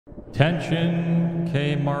Attention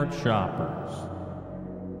Kmart shoppers.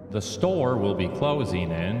 The store will be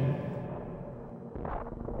closing in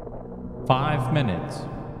 5 minutes.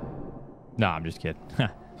 No, I'm just kidding.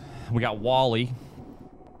 We got Wally.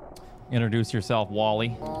 Introduce yourself,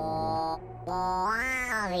 Wally.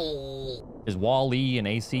 Wally. Is Wally an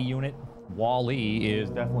AC unit? Wally is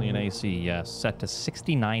definitely an AC, yes. Set to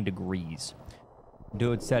 69 degrees.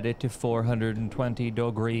 Dude set it to 420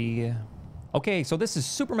 degree. Okay, so this is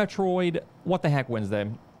Super Metroid What the Heck Wednesday.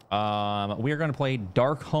 We are going to play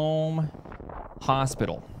Darkholme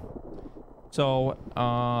Hospital. So,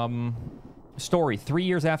 story. 3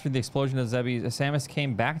 years after the explosion of Zebby, Samus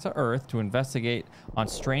came back to Earth to investigate on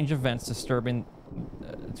strange events disturbing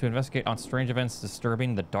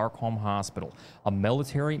the Darkholme Hospital, a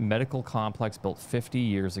military medical complex built 50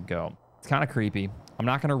 years ago. It's kind of creepy. I'm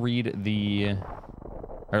not going to read the...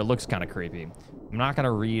 Or it looks kind of creepy. I'm not going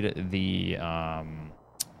to read the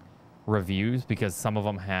reviews because some of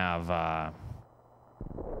them have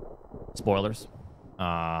spoilers.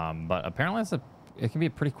 But apparently it can be a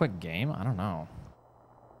pretty quick game. I don't know.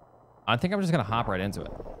 I think I'm just going to hop right into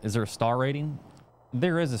it. Is there a star rating?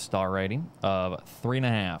 There is a star rating of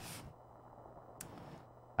 3.5.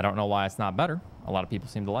 I don't know why it's not better. A lot of people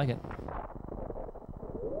seem to like it.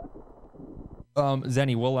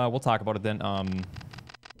 Zenny, we'll talk about it then.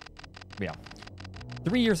 Yeah.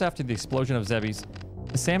 3 years after the explosion of Zebby's,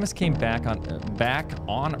 Samus came back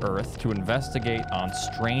on Earth to investigate on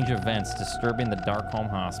strange events disturbing the Darkholme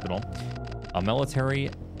Hospital, a military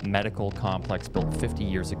medical complex built 50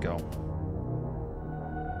 years ago.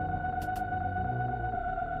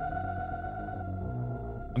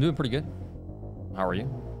 I'm doing pretty good. How are you?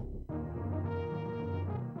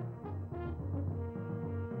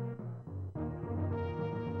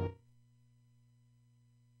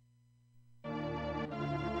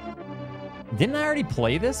 Didn't I already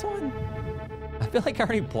play this one? I feel like I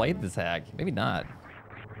already played this hack. Maybe not.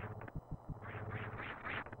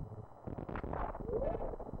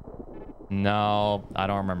 No, I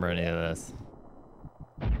don't remember any of this.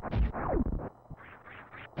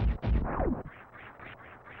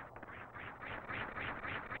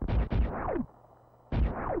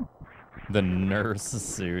 The nurse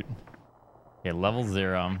suit. Okay, level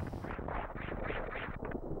 0.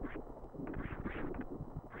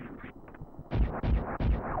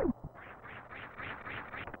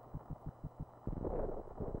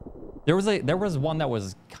 There was one that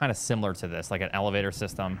was kind of similar to this, like an elevator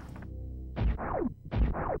system.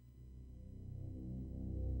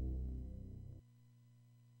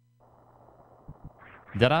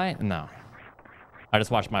 Did I? No. I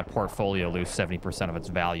just watched my portfolio lose 70% of its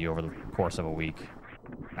value over the course of a week.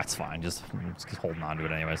 That's fine. Just holding on to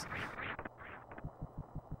it anyways.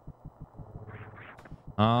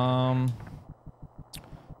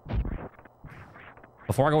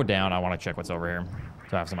 Before I go down, I want to check what's over here.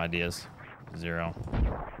 So I have some ideas. 0.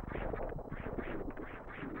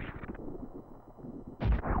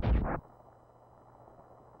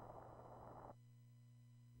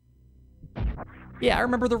 Yeah, I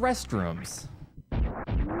remember the restrooms.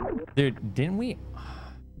 Dude, didn't we?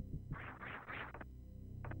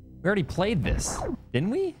 We already played this, didn't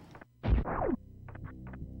we?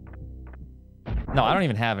 No, I don't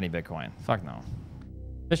even have any Bitcoin. Fuck no.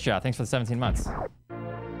 Fishshot, thanks for the 17 months.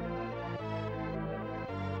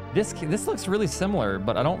 This looks really similar,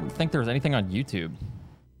 but I don't think there's anything on YouTube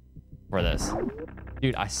for this.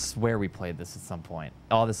 Dude, I swear we played this at some point.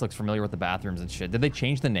 Oh, this looks familiar with the bathrooms and shit. Did they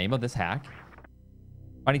change the name of this hack?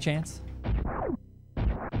 By any chance?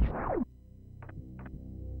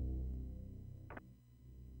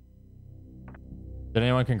 Did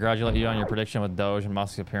anyone congratulate you on your prediction with Doge and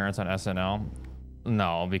Musk's appearance on SNL?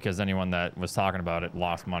 No, because anyone that was talking about it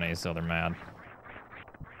lost money, so they're mad.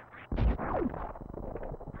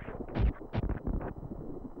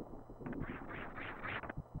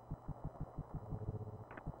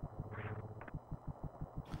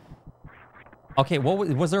 Okay, what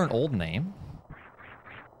was there an old name?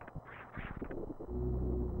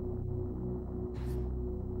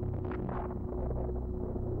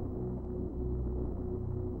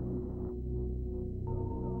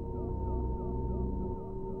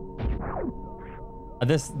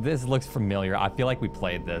 This looks familiar. I feel like we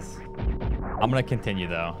played this. I'm gonna continue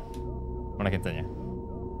though. I'm gonna continue.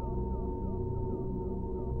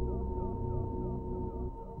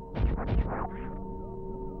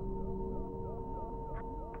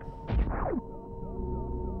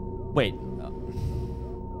 Wait. It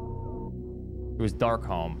was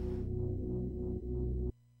Darkholme.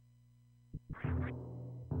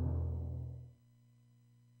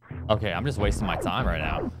 Okay, I'm just wasting my time right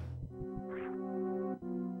now.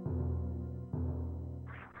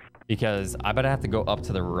 Because I bet I have to go up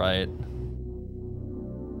to the right.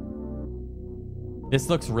 This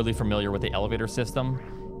looks really familiar with the elevator system,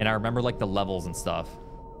 and I remember like the levels and stuff.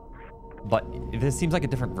 But this seems like a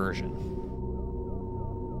different version.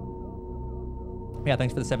 Yeah,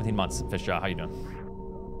 thanks for the 17 months, Fishjaw. How you doing?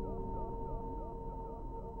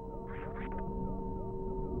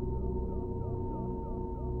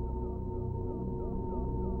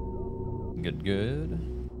 Good, good.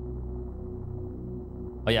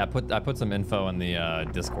 Oh yeah, I put some info in the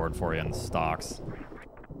Discord for you in the stocks.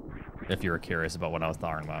 If you were curious about what I was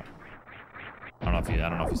talking about. I don't know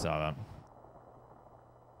if you saw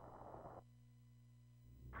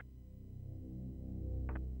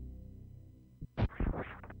that.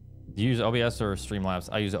 Do you use OBS or Streamlabs?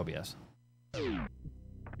 I use OBS.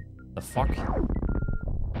 The fuck?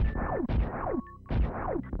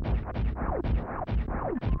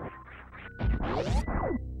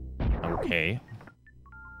 Okay.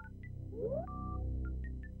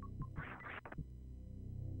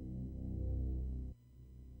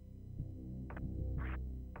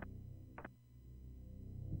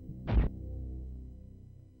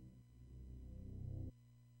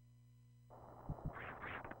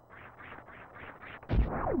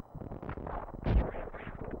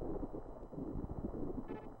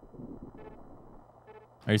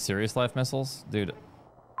 Are you serious, Life Missiles? Dude.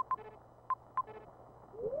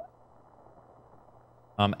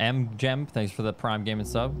 M-Gem, thanks for the Prime Game and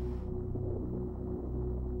sub.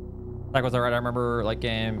 That was alright, I remember, like,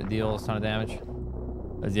 game, deals, ton of damage.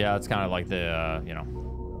 Yeah, it's kind of like the, you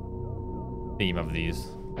know, theme of these.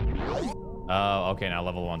 Oh, okay, now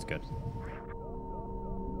level 1's good.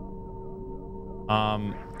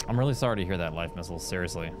 I'm really sorry to hear that, Life Missiles,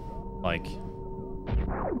 seriously. Like,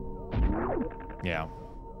 yeah.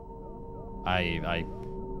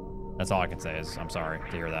 That's all I can say is I'm sorry to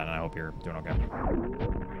hear that, and I hope you're doing okay.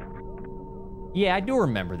 Yeah, I do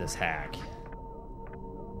remember this hack.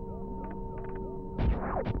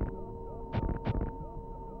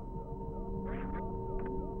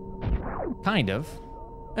 Kind of.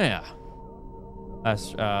 Yeah.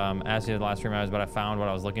 Asked you the last stream I was, but I found what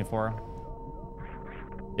I was looking for.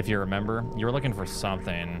 If you remember, you were looking for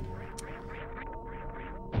something.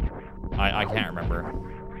 I can't remember.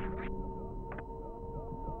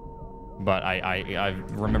 But I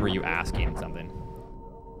remember you asking something.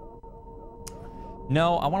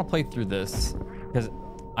 No, I want to play through this because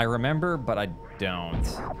I remember, but I don't.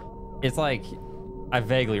 It's like I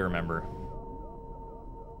vaguely remember.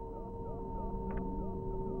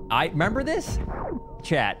 I remember this?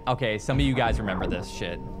 Chat. Okay, some of you guys remember this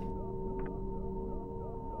shit.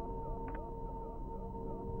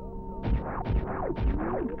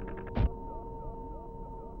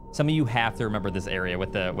 Some of you have to remember this area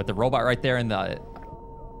with the robot right there and the...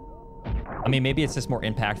 I mean, maybe it's just more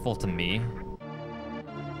impactful to me.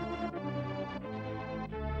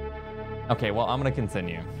 Okay, well, I'm gonna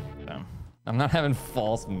continue. So, I'm not having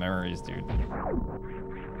false memories, dude.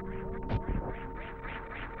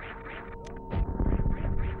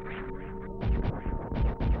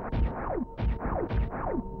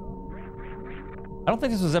 I don't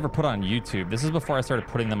think this was ever put on YouTube. This is before I started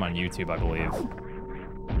putting them on YouTube, I believe.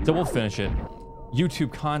 So we'll finish it.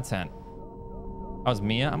 YouTube content. How's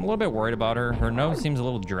Mia? I'm a little bit worried about her. Her nose seems a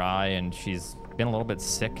little dry, and she's been a little bit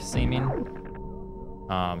sick seeming.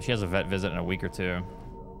 She has a vet visit in a week or two.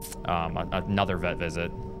 Another vet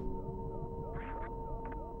visit.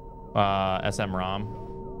 SM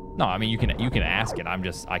ROM. No, I mean you can ask it.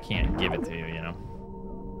 I can't give it to you, you know.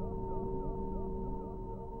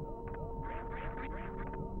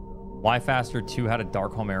 Why Faster 2 had a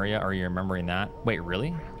Darkholme area? Are you remembering that? Wait,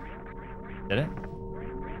 really? Did it?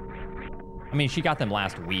 I mean, she got them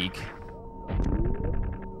last week.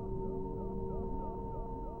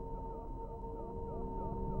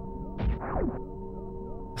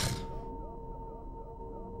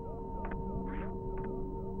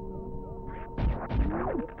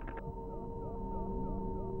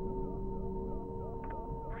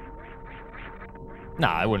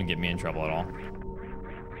 Nah, it wouldn't get me in trouble at all.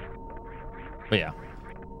 But yeah.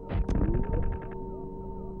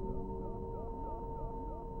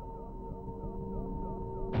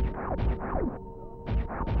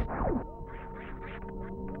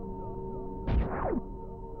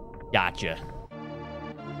 Gotcha.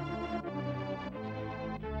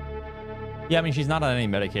 Yeah, I mean, she's not on any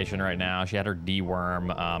medication right now. She had her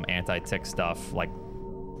deworm anti-tick stuff like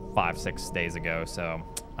 5-6 days ago, so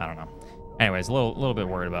I don't know. Anyways, a little bit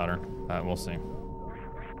worried about her. We'll see.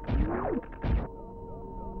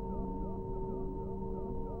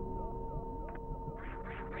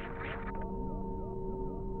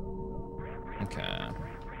 Okay.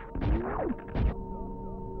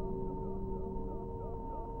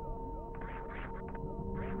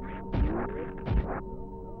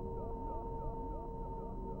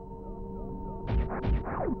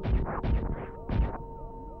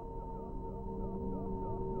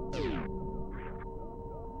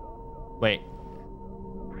 Wait.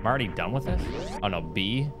 I'm already done with this? Oh, no,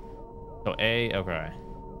 B. So A, okay.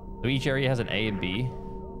 So each area has an A and B.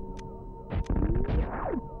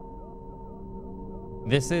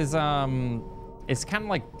 This is, it's kind of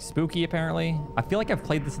like spooky, apparently. I feel like I've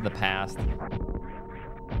played this in the past.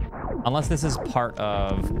 Unless this is part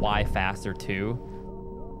of Why Faster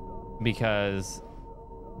 2. Because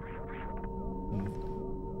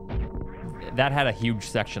that had a huge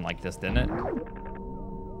section like this, didn't it?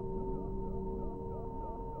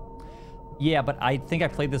 Yeah, but I think I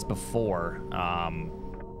played this before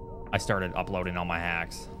I started uploading all my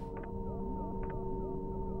hacks.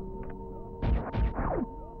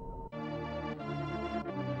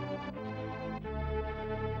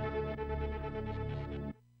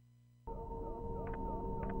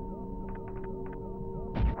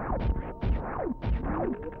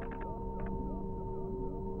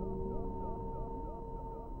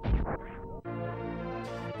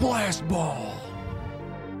 Blast ball.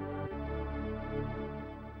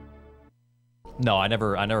 No, I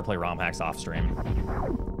never play ROM hacks off stream.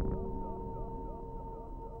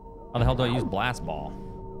 How the hell do I use blast ball?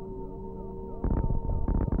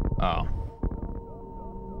 Oh.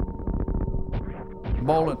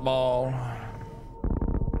 Bullet ball.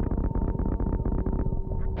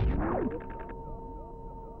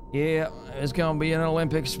 Yeah, it's gonna be an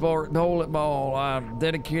Olympic sport, bullet ball. I've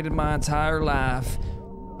dedicated my entire life.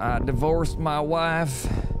 I divorced my wife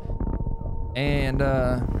and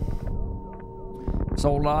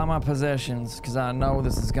sold all my possessions because I know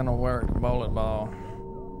this is gonna work. Bullet ball.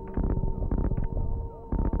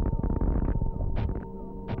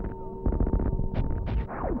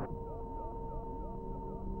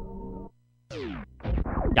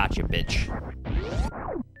 Gotcha, bitch.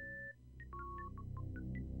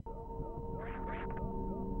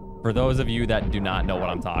 For those of you that do not know what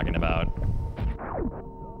I'm talking about,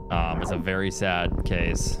 it's a very sad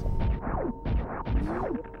case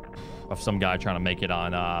of some guy trying to make it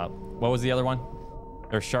on, what was the other one?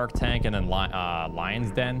 There's Shark Tank and then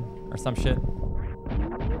Lion's Den or some shit.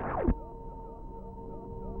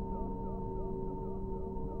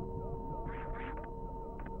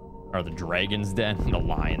 Or the Dragon's Den, the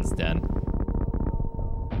Lion's Den.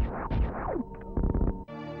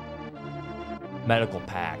 Medical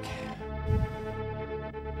pack.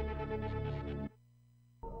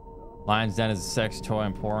 Lion's Den is a sex toy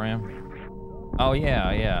emporium. Oh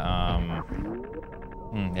yeah, yeah.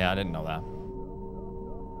 Yeah, I didn't know that.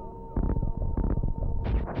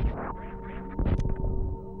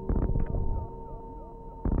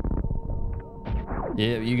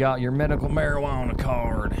 Yeah, you got your medical marijuana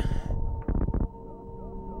card.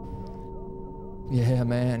 Yeah,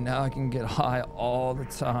 man, now I can get high all the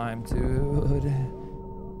time, dude.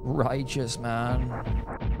 Righteous, man.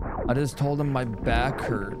 I just told him my back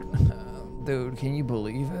hurt. Dude, can you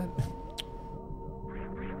believe it?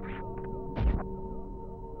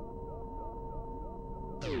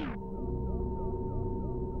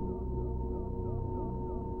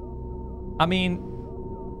 I mean,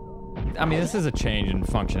 this is a change in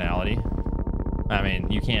functionality. I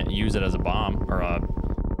mean, you can't use it as a bomb or a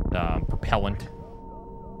propellant.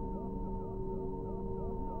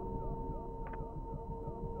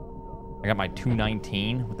 I got my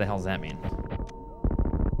 219. What the hell does that mean?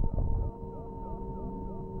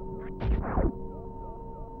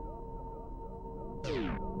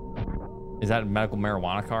 Is that a medical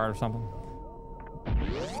marijuana card or something?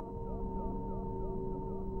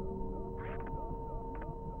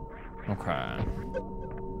 Okay.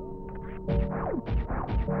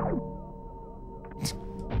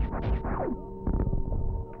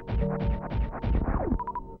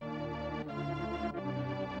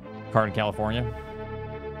 Card in California.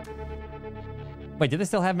 Wait, do they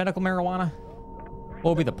still have medical marijuana?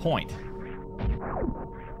 What would be the point?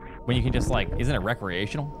 When you can just like, isn't it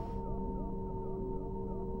recreational?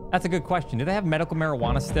 That's a good question. Do they have medical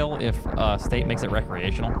marijuana still if a state makes it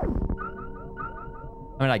recreational?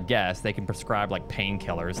 I mean, I guess they can prescribe like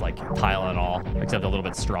painkillers like Tylenol, except a little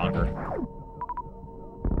bit stronger.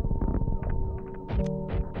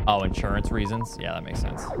 Oh, insurance reasons? Yeah, that makes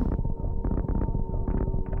sense.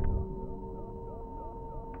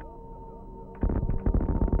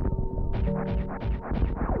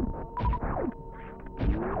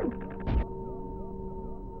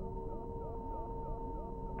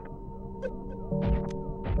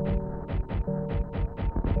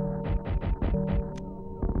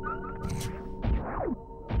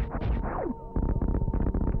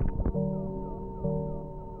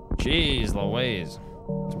 Jeez Louise.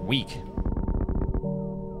 It's weak.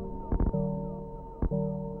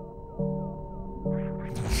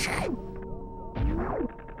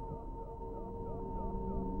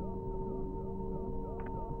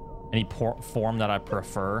 Any form that I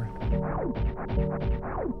prefer?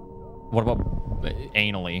 What about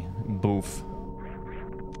anally? Boof.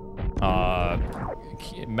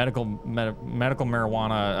 Medical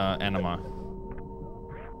marijuana enema.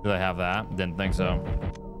 Do they have that? Didn't think so.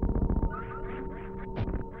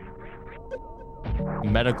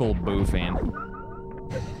 Medical boofing.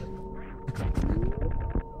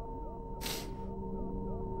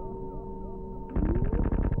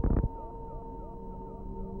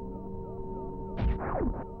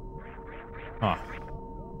 Huh.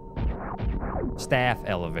 Staff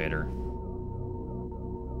elevator.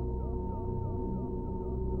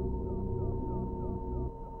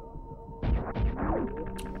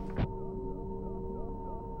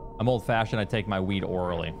 I'm old-fashioned. I take my weed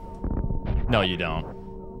orally. No, you don't.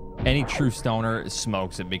 Any true stoner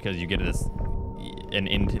smokes it because you get this,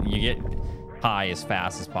 you get high as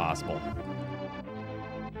fast as possible.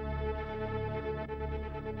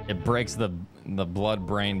 It breaks the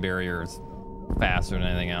blood-brain barriers faster than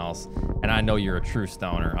anything else. And I know you're a true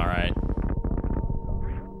stoner. All right.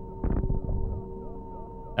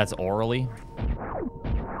 That's orally.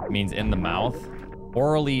 Means in the mouth.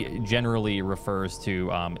 Orally generally refers to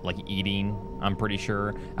like eating, I'm pretty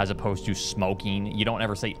sure, as opposed to smoking. You don't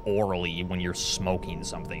ever say orally when you're smoking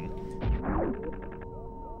something.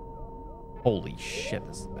 Holy shit,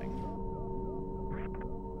 this thing.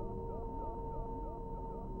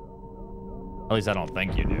 At least I don't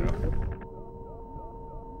think you do.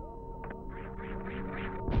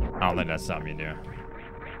 I don't think that's something you do.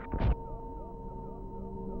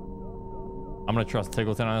 I'm gonna trust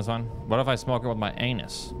Tiggleton on this one. What if I smoke it with my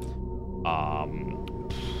anus?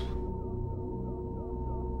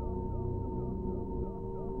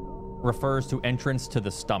 Refers to entrance to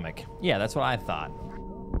the stomach. Yeah, that's what I thought.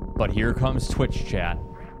 But here comes Twitch chat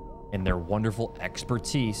and their wonderful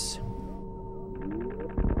expertise.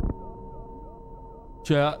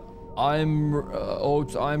 Chat,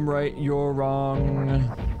 Oats, I'm right, you're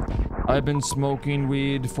wrong. I've been smoking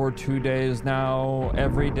weed for 2 days now.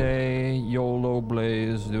 Every day, YOLO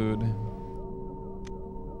blaze, dude.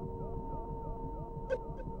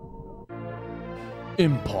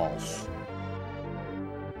 Impulse.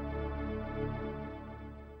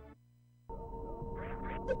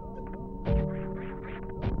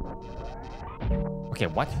 Okay,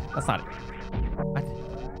 what? That's not it. What?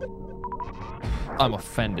 I'm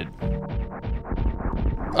offended.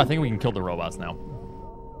 I think we can kill the robots now.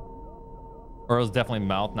 Or it was definitely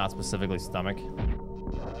mouth, not specifically stomach. You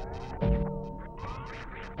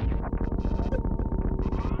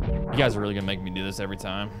guys are really gonna make me do this every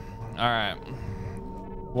time. All right.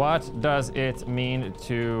 What does it mean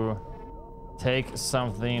to take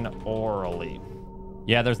something orally?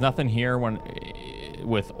 Yeah, there's nothing here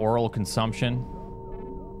with oral consumption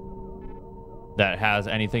that has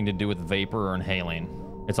anything to do with vapor or inhaling.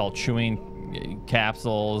 It's all chewing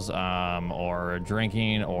capsules or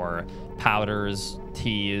drinking or powders,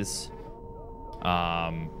 teas.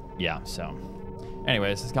 Yeah, so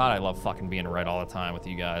anyways, God, I love fucking being right all the time with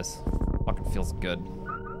you guys. Fucking feels good.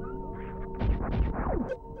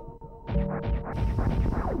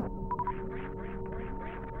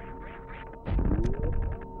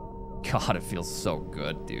 God, it feels so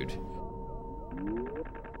good, dude.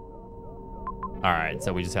 All right,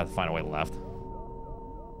 so we just have to find a way left.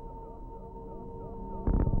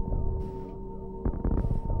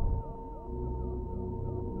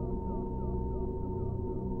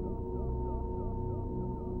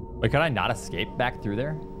 Wait, could I not escape back through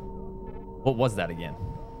there? What was that again?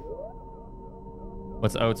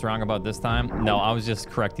 What's Oats wrong about this time? No, I was just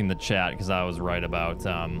correcting the chat because I was right about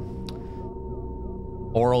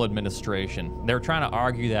oral administration. They were trying to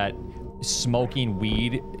argue that smoking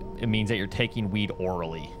weed, it means that you're taking weed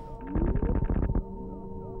orally.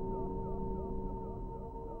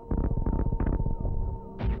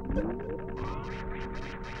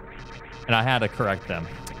 And I had to correct them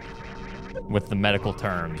with the medical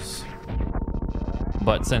terms.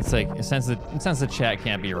 But since the chat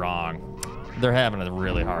can't be wrong, they're having a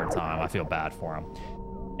really hard time. I feel bad for them.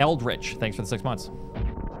 Eldritch, thanks for the 6 months.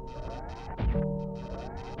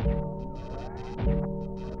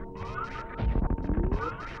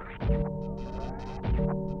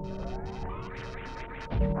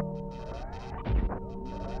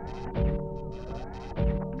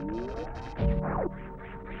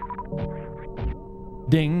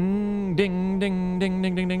 Ding, ding, ding, ding,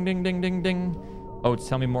 ding, ding, ding, ding, ding, ding, ding. Oh,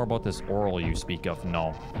 tell me more about this oral you speak of.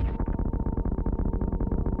 No.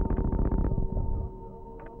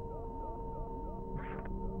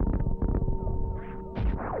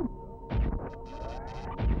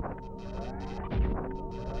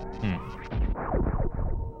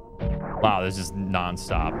 Wow, this is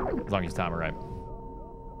non-stop. As long as you time it right.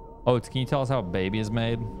 Oh, can you tell us how a baby is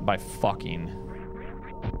made? By fucking.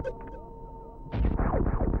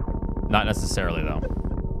 Not necessarily, though.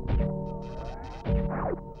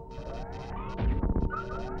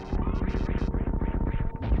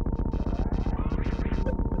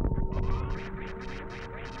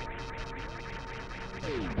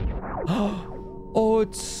 Oh,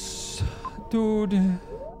 it's... Dude.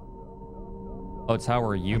 Oh, it's how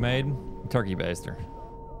were you made? Turkey baster.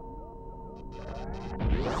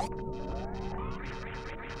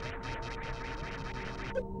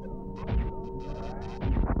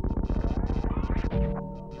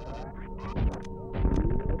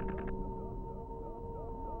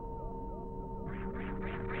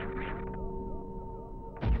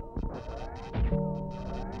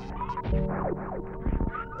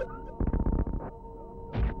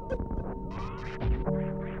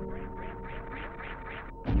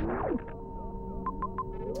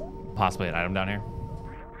 Possibly an item down here.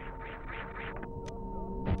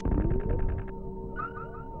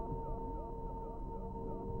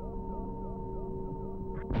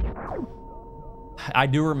 I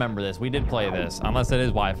do remember this. We did play this. Unless it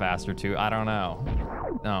is Y Faster too. I don't know.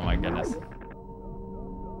 Oh my goodness.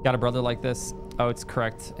 Got a brother like this? Oh, it's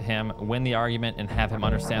correct him. Win the argument and have him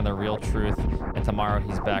understand the real truth. And tomorrow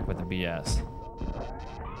he's back with the BS.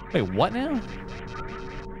 Wait, what now?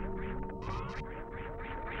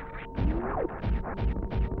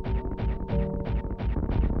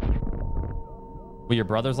 Well, your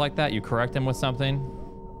brother's like that? You correct him with something?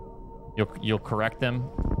 You'll correct them,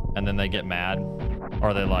 and then they get mad?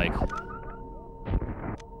 Or are they like...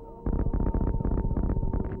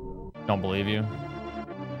 don't believe you?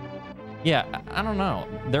 Yeah, I don't know.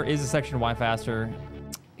 There is a section of Y Faster.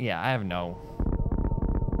 Yeah, I have no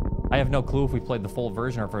clue if we played the full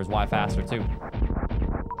version or if it was Y Faster too.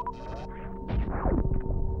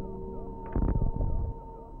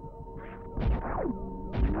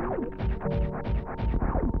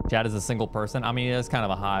 Chad is a single person. I mean, it's kind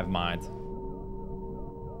of a hive mind.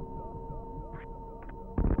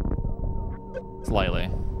 Slightly.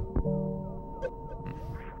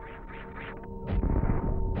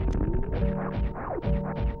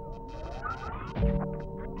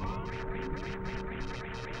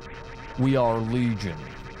 We are Legion.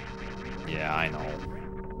 Yeah, I know.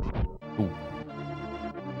 Ooh.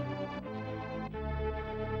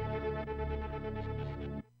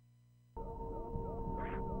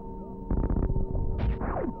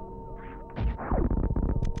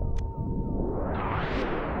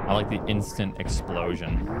 I like the instant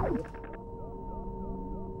explosion.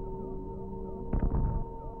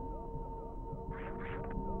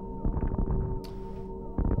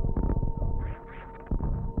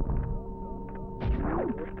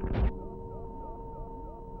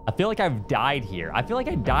 I feel like I've died here. I feel like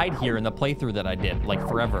I died here in the playthrough that I did like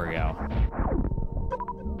forever ago.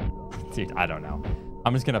 Dude, I don't know.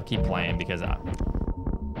 I'm just gonna keep playing because I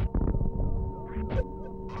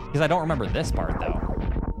don't remember this part though.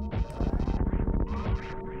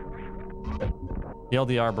 The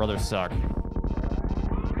LDR brothers suck.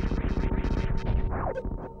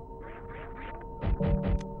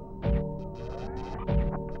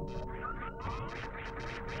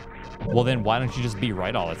 Well, then why don't you just be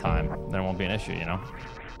right all the time? Then it won't be an issue, you know?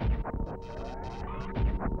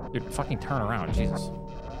 Dude, fucking turn around, Jesus.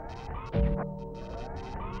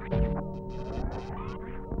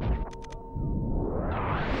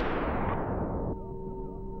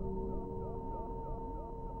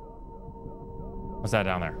 What's that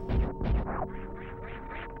down there?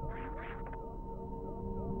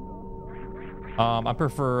 I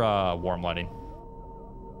prefer warm lighting.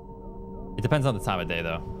 It depends on the time of day,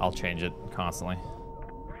 though. I'll change it constantly.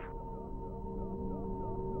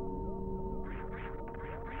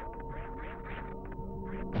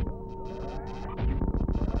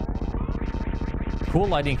 Cool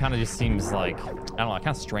lighting kind of just seems like, I don't know, it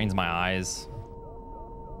kind of strains my eyes.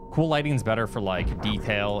 Cool lighting's better for like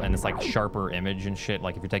detail and it's like sharper image and shit.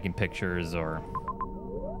 Like if you're taking pictures or,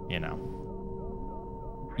 you know.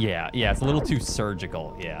 Yeah, it's a little too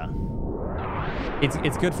surgical, yeah.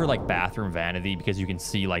 It's good for like bathroom vanity because you can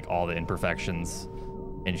see like all the imperfections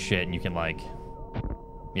and shit and you can like,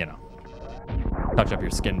 you know, touch up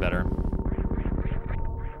your skin better.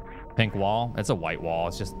 Pink wall, it's a white wall.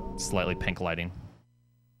 It's just slightly pink lighting.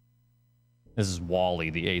 This is Wally,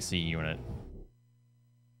 the AC unit.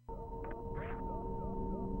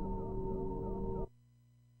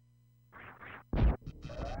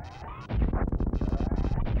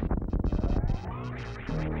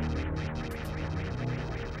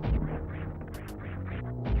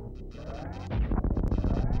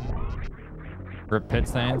 Rip pit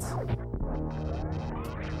stains.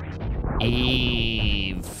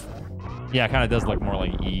 Eve. Yeah, it kind of does look more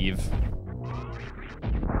like Eve.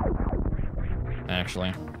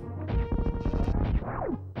 Actually.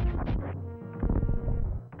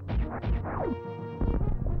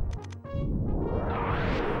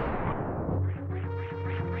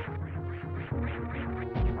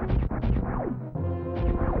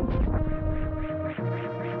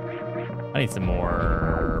 I need some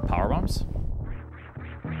more power bombs.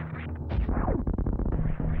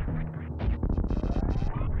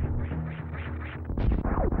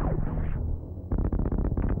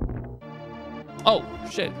 Oh,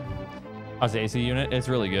 shit. How's the AC unit? It's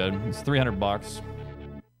really good. It's 300 bucks.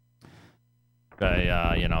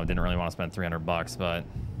 I, you know, didn't really want to spend 300 bucks, but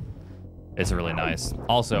it's really nice.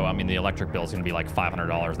 Also, I mean, the electric bill is going to be like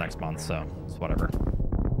 $500 next month, so it's whatever.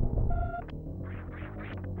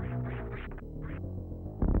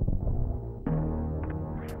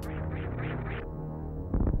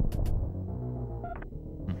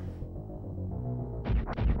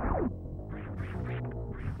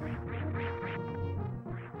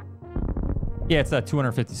 Yeah, it's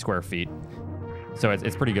 250 square feet. So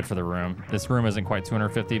it's pretty good for the room. This room isn't quite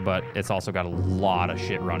 250, but it's also got a lot of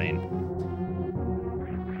shit running.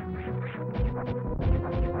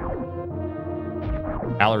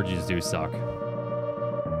 Allergies do suck.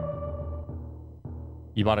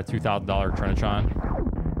 You bought a $2,000 Trinitron?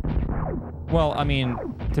 Well, I mean,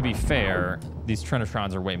 to be fair, these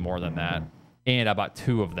Trinitrons are way more than that. And I bought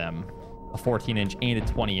two of them. A 14-inch and a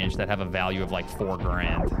 20-inch that have a value of like $4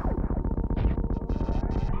 grand.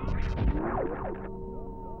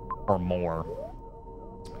 Or more.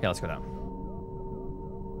 Yeah, let's go down.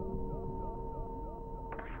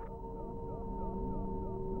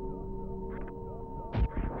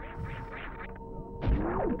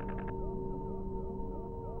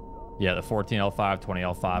 Yeah, the 14L5,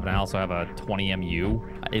 20L5, and I also have a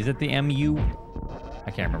 20MU. Is it the MU?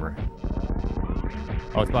 I can't remember.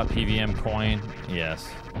 Oh, it's about PVM coin. Yes,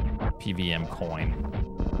 PVM coin.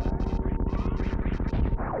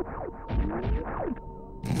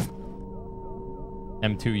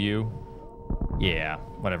 M2U? Yeah,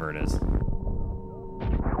 whatever it is.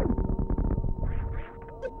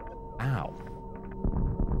 Ow.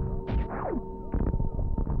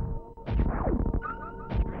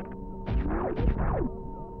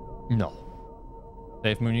 No.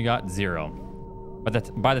 Safe moon you got? 0.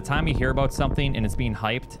 But by the time you hear about something and it's being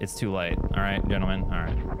hyped, it's too late. All right, gentlemen? All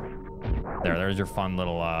right. There's your fun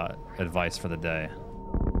little advice for the day.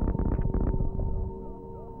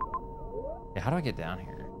 Yeah, how do I get down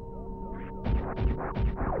here?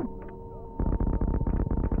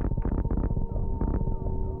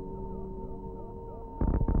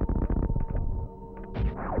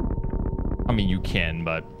 I mean, you can,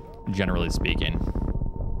 but generally speaking,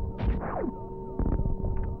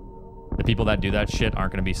 the people that do that shit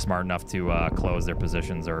aren't going to be smart enough to close their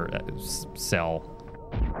positions or sell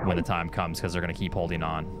when the time comes because they're going to keep holding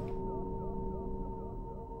on.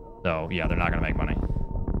 So, yeah, they're not going to make money.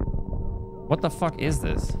 What the fuck is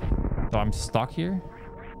this? So I'm stuck here?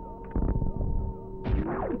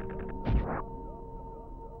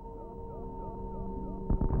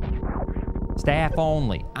 Staff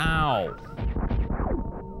only. Ow.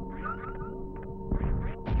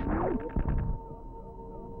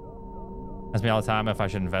 Ask me all the time if I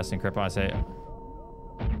should invest in crypto. I say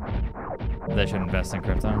they should invest in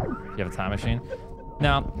crypto. If you have a time machine.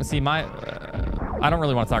 Now, see, I don't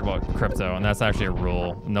really want to talk about crypto, and that's actually a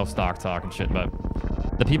rule. No stock talk and shit, but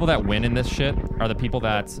the people that win in this shit are the people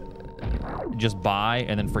that just buy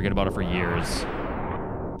and then forget about it for years.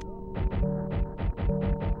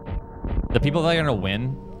 The people that are going to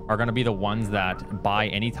win are going to be the ones that buy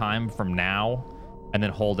anytime from now and then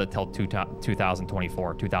hold it till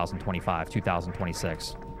 2024, 2025,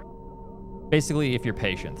 2026. Basically, if you're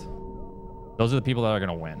patient. Those are the people that are going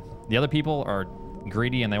to win. The other people are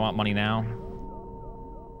greedy and they want money now.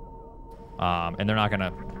 And they're not going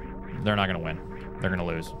to win. They're going to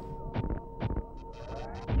lose.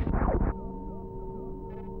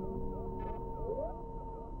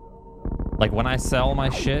 Like when I sell my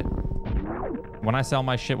shit when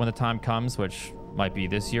the time comes, which might be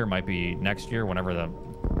this year, might be next year, whenever the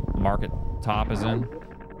market top is in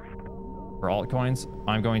for altcoins,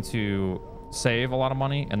 I'm going to save a lot of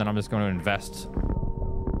money and then I'm just going to invest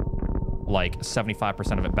like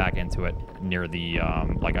 75% of it back into it near the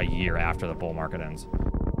like a year after the bull market ends.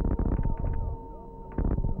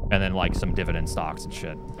 And then like some dividend stocks and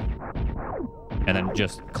shit. And then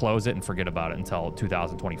just close it and forget about it until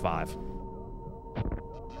 2025.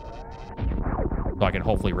 So I can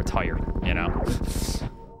hopefully retire, you know?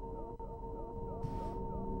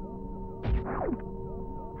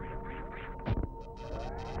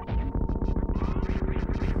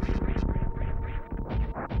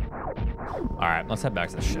 All right, let's head back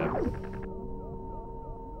to the ship.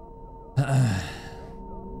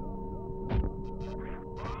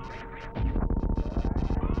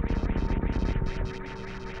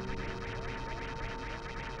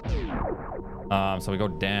 So we go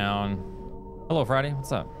down. Hello, Friday.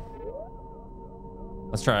 What's up?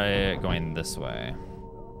 Let's try going this way.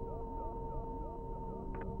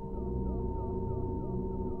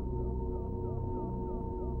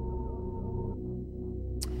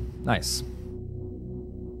 Nice.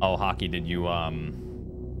 Oh, Hockey, did you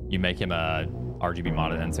make him a RGB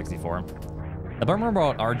modded N64? The bummer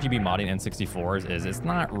about RGB modding N64s is it's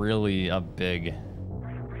not really a big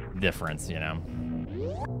difference, you know?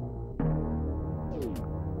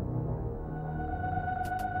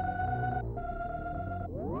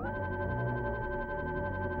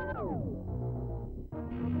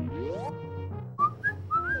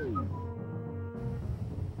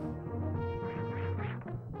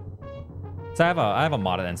 So I have a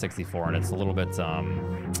modded N64 and it's a little bit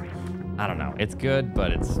I don't know. It's good,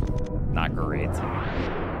 but it's not great.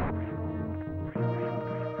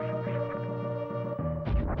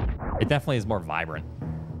 It definitely is more vibrant.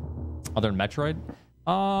 Other than Metroid?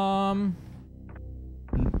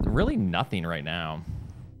 Really nothing right now.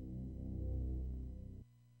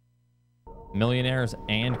 Millionaires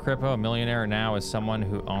and crypto. A millionaire now is someone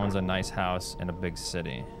who owns a nice house in a big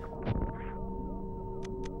city.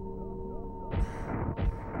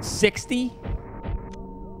 60?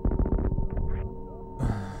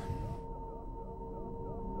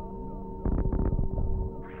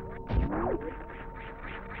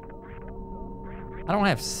 I don't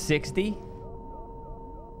have 60.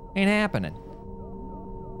 Ain't happening.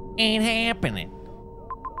 Ain't happening.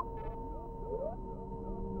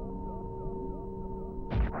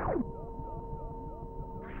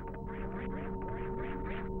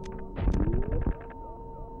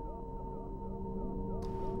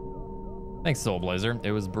 Thanks, Soul Blazer.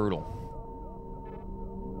 It was brutal.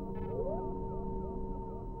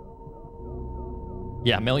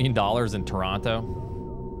 Yeah, $1 million in Toronto.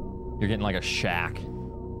 You're getting like a shack.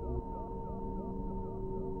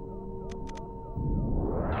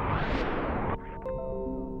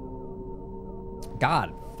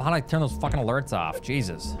 God, how'd I turn those fucking alerts off?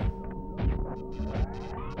 Jesus.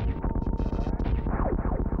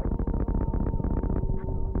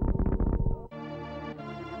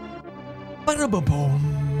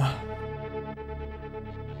 Ba-da-ba-boom.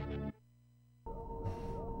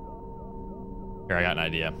 Here, I got an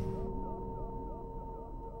idea.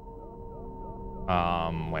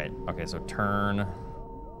 Wait. Okay, so turn.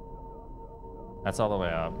 That's all the way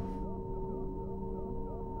up.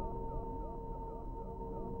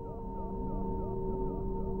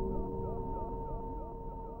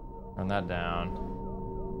 Turn that down.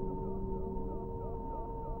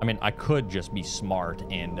 I mean, I could just be smart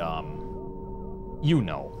and, you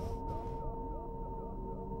know.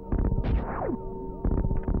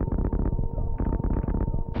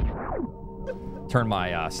 Turn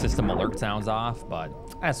my system alert sounds off,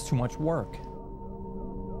 but that's too much work.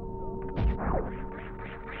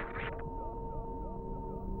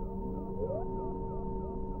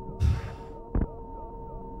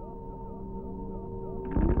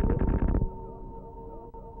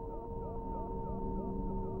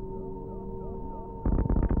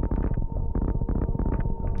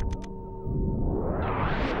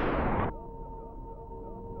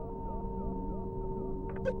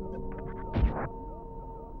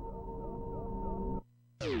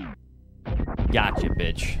 Gotcha,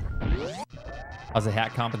 bitch. How's the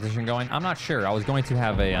hat competition going? I'm not sure. I was going to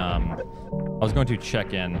have a, I was going to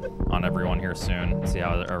check in on everyone here soon, see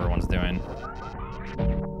how everyone's doing.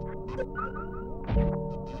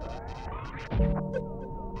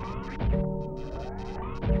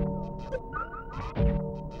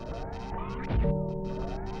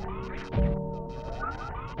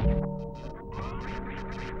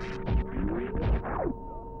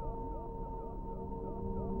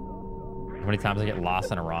 How many times I get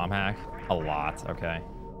lost in a ROM hack? A lot, okay.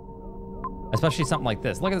 Especially something like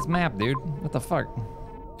this. Look at this map, dude. What the fuck?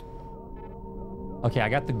 Okay, I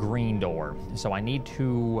got the green door. So I need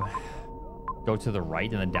to go to the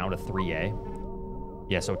right and then down to 3A.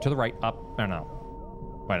 Yeah, so to the right, up. No.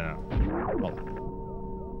 Wait, no. Hold on.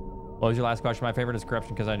 What was your last question? My favorite is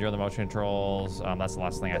corruption because I enjoy the motion controls. That's the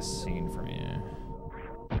last thing I've seen from you.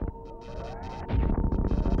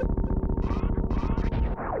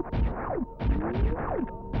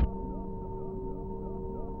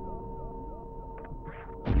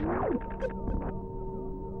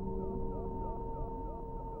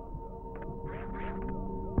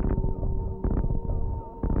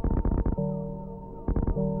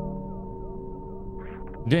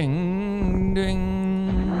 Ding,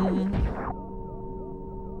 ding.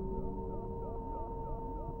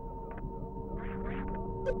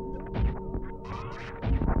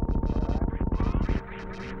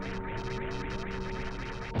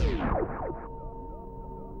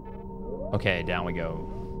 Okay, down we go.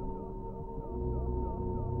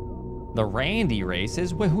 The Randy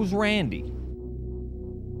races? Wait, who's Randy?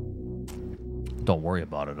 Don't worry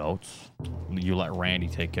about it, Oats. You let Randy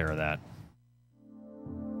take care of that.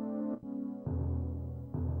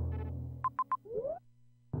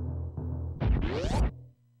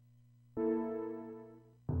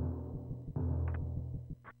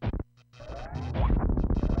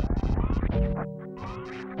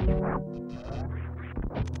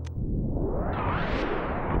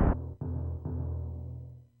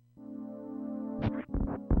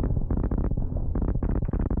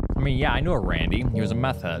 I mean, yeah, I knew a Randy. He was a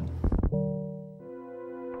meth head.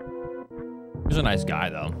 He was a nice guy,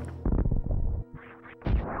 though.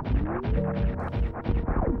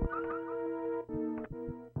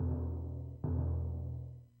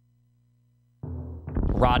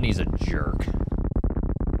 Rodney's a jerk.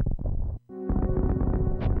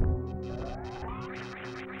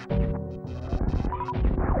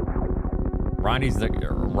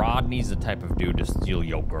 Rodney's the type of dude to steal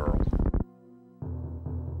your girl.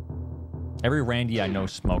 Every Randy I know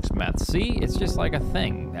smokes meth. See, it's just like a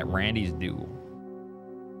thing that Randys do.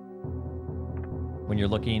 When you're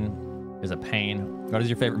looking is a pain. What is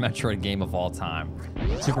your favorite Metroid game of all time?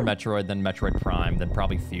 Super Metroid, then Metroid Prime, then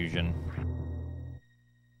probably Fusion.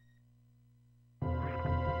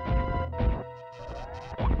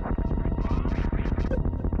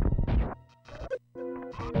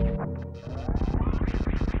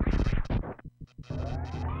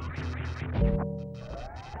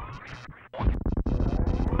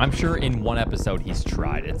 I'm sure in one episode he's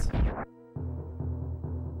tried it.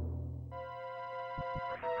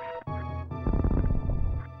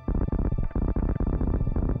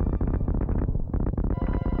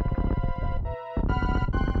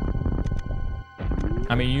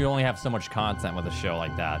 I mean, you only have so much content with a show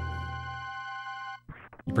like that.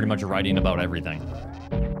 You're pretty much writing about everything.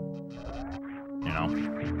 You know?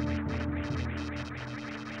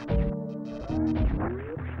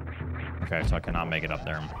 Okay, so I cannot make it up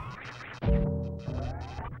there.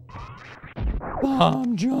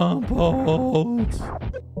 Bomb jump out.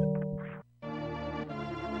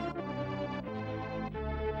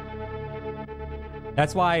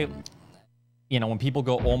 That's why, you know, when people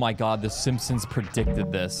go, "Oh my God, The Simpsons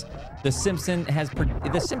predicted this," The Simpsons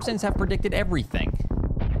have predicted everything,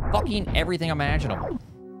 fucking everything imaginable.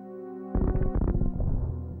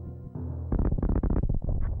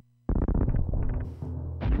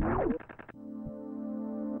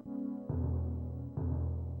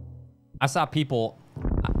 I saw people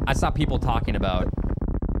talking about,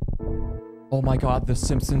 "Oh my God, The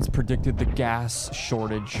Simpsons predicted the gas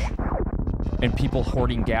shortage and people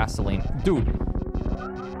hoarding gasoline." Dude,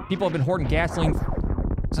 people have been hoarding gasoline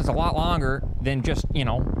since a lot longer than just, you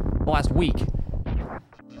know, the last week.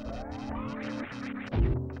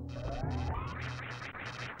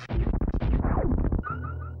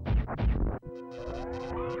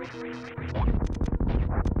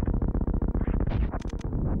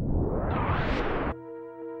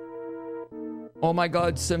 Oh my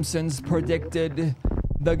God, Simpsons predicted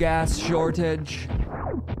the gas shortage.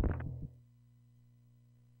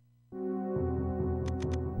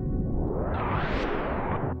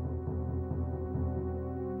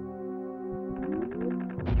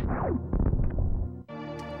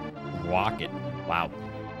 Rocket. Wow.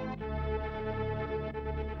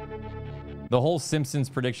 The whole Simpsons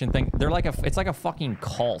prediction thing, they're like it's like a fucking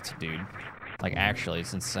cult, dude. Like, actually,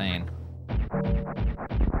 it's insane.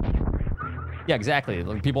 Yeah, exactly.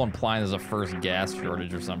 Like, people implying there's a first gas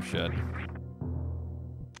shortage or some shit.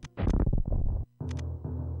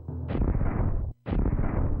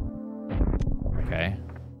 Okay.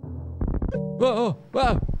 Whoa!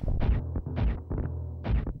 Whoa!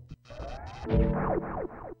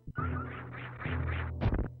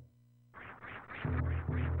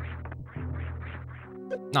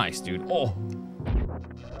 Nice, dude. Oh.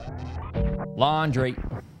 Laundry.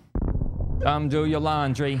 Come do your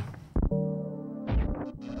laundry.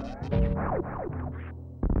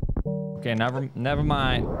 Okay, never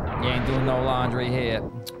mind. You ain't doing no laundry here.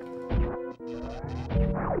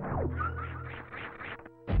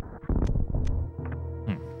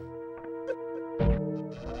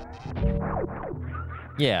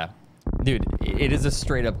 Yeah, dude, it is a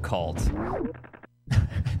straight up cult.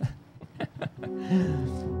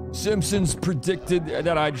 Simpsons predicted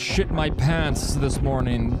that I'd shit my pants this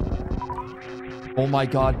morning. Oh my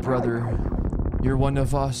god, brother. You're one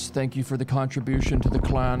of us. Thank you for the contribution to the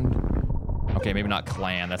clan. Okay, maybe not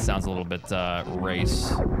clan. That sounds a little bit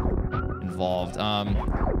race involved.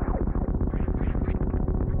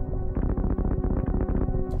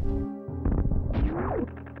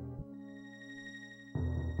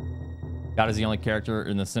 God is the only character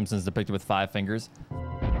in The Simpsons depicted with 5 fingers.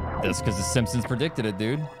 That's because The Simpsons predicted it,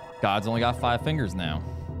 dude. God's only got 5 fingers now.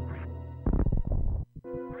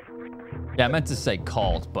 Yeah, I meant to say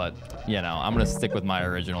cult, but, you know, I'm going to stick with my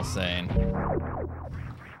original saying.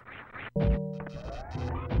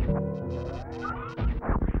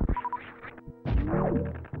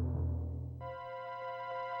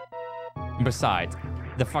 Besides,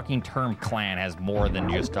 the fucking term clan has more than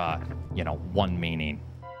just, you know, one meaning.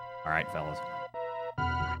 All right, fellas.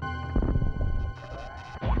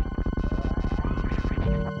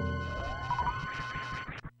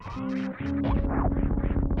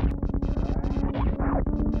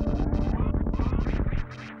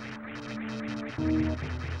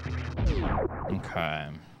 Okay.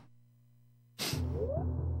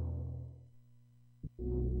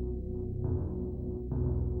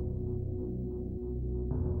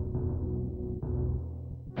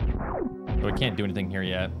 So I can't do anything here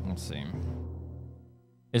yet. Let's see.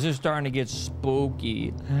 This is starting to get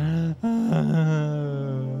spooky.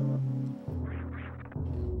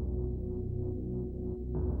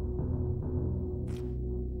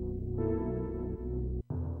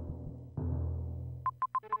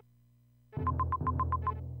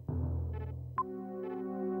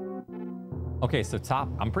 Okay, so top,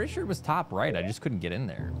 I'm pretty sure it was top right. I just couldn't get in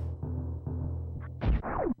there.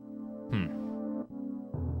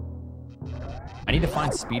 I need to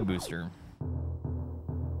find Speed Booster.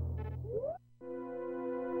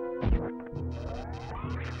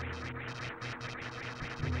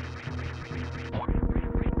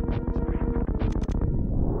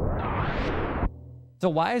 So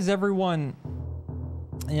why is everyone,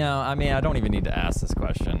 you know, I mean, I don't even need to ask this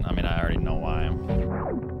question. I mean, I already know why.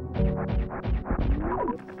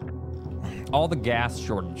 All the gas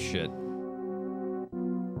shortage shit.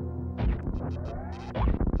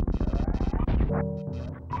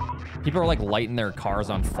 People are like lighting their cars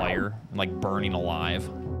on fire and like burning alive.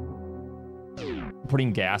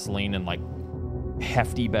 Putting gasoline in like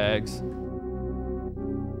hefty bags.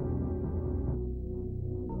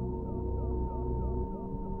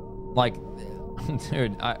 Like,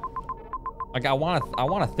 dude, I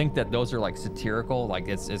want to think that those are like satirical, like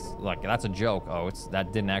it's like that's a joke. Oh,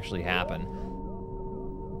 that didn't actually happen.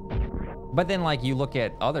 But then like you look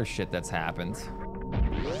at other shit that's happened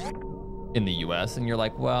in the US and you're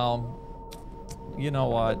like, well, you know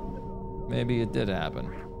what? Maybe it did happen.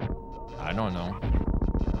 I don't know.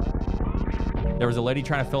 There was a lady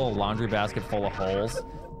trying to fill a laundry basket full of holes.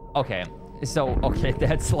 Okay. So, okay,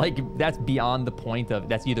 that's beyond the point of,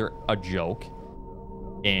 that's either a joke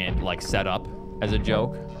and like set up as a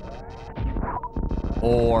joke,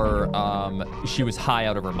 or she was high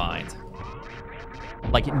out of her mind.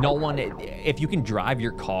 Like no one, if you can drive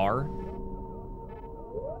your car,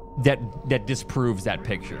 that disproves that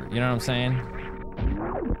picture. You know what I'm saying?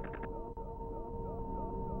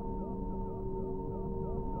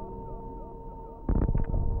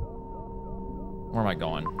 Where am I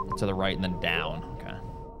going? To the right and then down. Okay.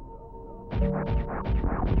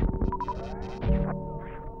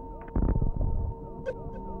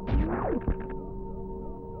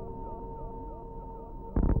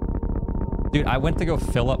 Dude, I went to go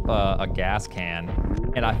fill up a gas can,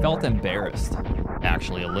 and I felt embarrassed,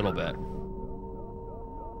 actually, a little bit.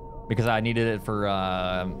 Because I needed it for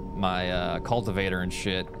my cultivator and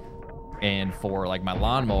shit, and for like my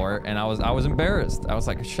lawnmower, and I was embarrassed. I was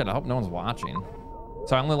like, shit, I hope no one's watching.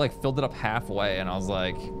 So I only like filled it up halfway, and I was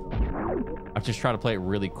like, I'm just trying to play it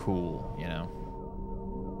really cool, you know?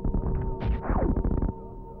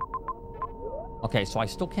 Okay, so I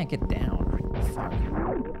still can't get down. Fuck.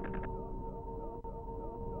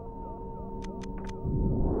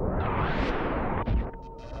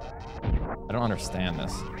 I don't understand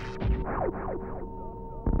this.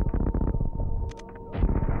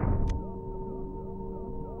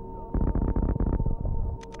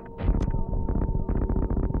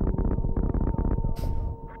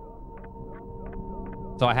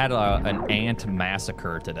 So I had an ant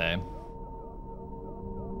massacre today.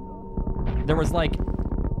 There was like,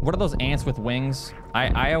 what are those ants with wings?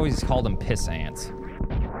 I always call them piss ants.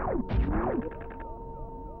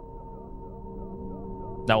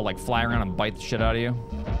 That will like fly around and bite the shit out of you.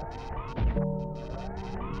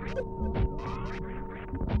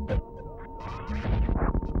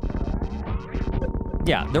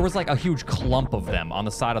 Yeah, there was like a huge clump of them on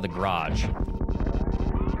the side of the garage.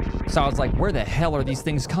 So I was like, where the hell are these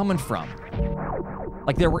things coming from?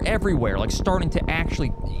 Like, they were everywhere, like, starting to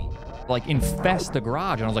actually, like, infest the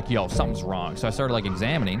garage. And I was like, yo, something's wrong. So I started, like,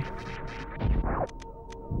 examining.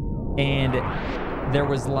 And there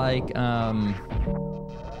was, like, a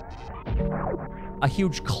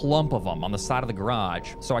huge clump of them on the side of the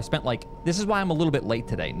garage. So I spent, like, this is why I'm a little bit late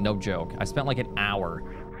today. No joke. I spent, like, an hour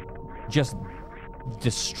just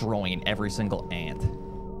destroying every single ant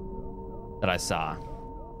that I saw.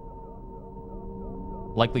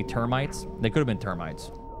 Likely termites. They could have been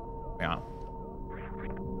termites. Yeah.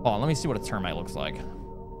 Oh, let me see what a termite looks like. There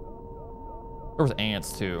was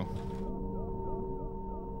ants too.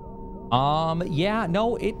 Yeah,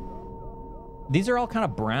 no, these are all kind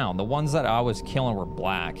of brown. The ones that I was killing were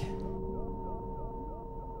black.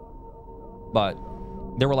 But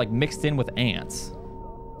they were like mixed in with ants.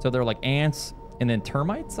 So they're like ants and then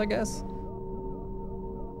termites, I guess.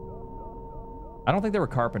 I don't think they were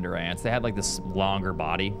carpenter ants. They had like this longer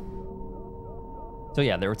body. So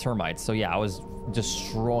yeah, they were termites. So yeah, I was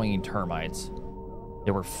destroying termites.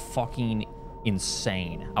 They were fucking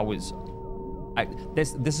insane.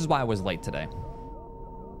 This is why I was late today.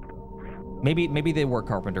 Maybe they were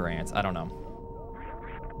carpenter ants. I don't know.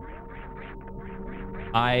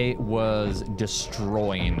 I was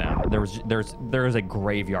destroying them. There's a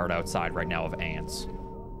graveyard outside right now of ants.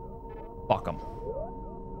 Fuck them.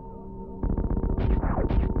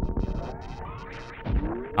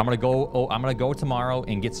 I'm gonna go tomorrow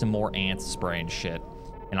and get some more ants spray and shit.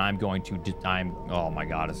 And oh my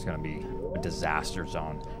god, it's gonna be a disaster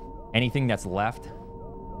zone. Anything that's left,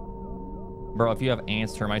 bro, if you have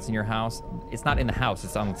ants, termites in your house, it's not in the house,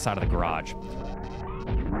 it's on the side of the garage.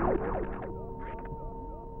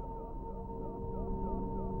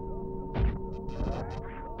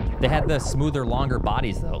 They had the smoother, longer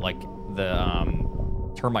bodies though, like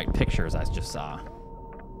the termite pictures I just saw.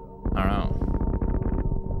 I don't know.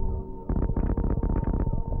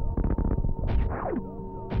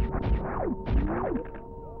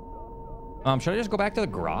 Should I just go back to the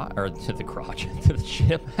garage, or to the garage, to the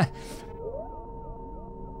ship?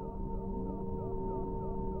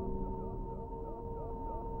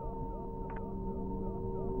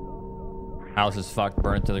 House is fucked,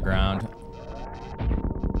 burnt to the ground.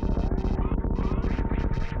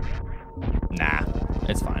 Nah,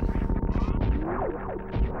 it's fine.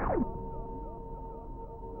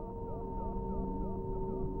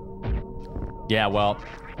 Yeah, well,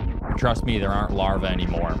 trust me, there aren't larvae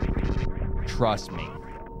anymore. Trust me.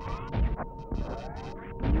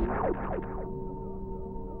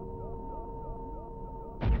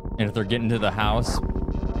 And if they're getting to the house,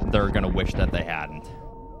 they're gonna wish that they hadn't.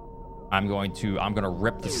 I'm gonna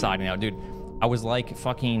rip the siding out. Dude, I was like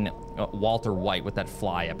fucking Walter White with that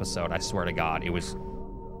fly episode. I swear to God, it was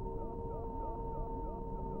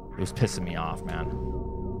pissing me off, man.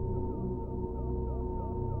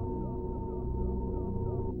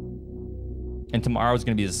 And tomorrow's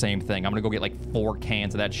gonna be the same thing. I'm gonna go get like 4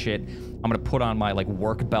 cans of that shit. I'm gonna put on my like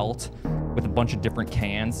work belt with a bunch of different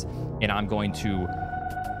cans, and I'm going to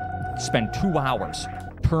spend 2 hours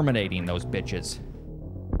terminating those bitches.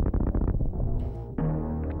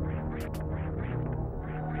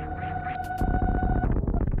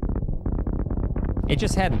 It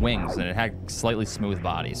just had wings and it had slightly smooth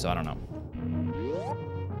body, so I don't know.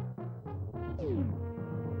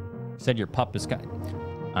 Said your pup is kind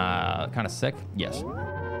of sick? Yes.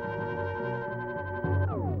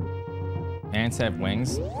 Ants have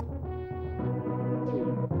wings.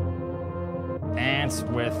 Ants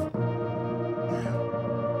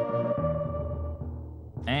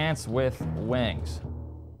with wings.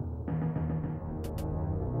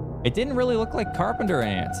 It didn't really look like carpenter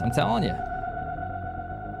ants, I'm telling you.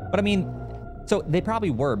 But I mean, so they probably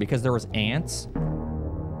were, because there was ants.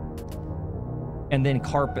 And then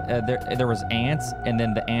there was ants, and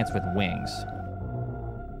then the ants with wings.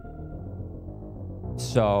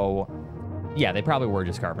 So, yeah, they probably were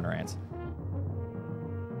just carpenter ants.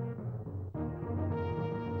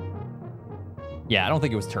 Yeah, I don't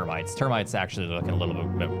think it was termites. Termites actually looking a little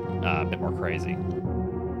bit more crazy.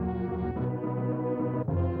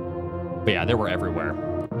 But yeah, they were everywhere.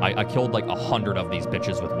 I killed like 100 of these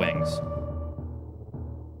bitches with wings.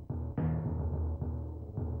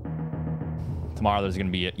 Tomorrow there's gonna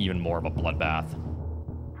be even more of a bloodbath.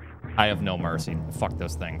 I have no mercy. Fuck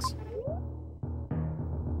those things.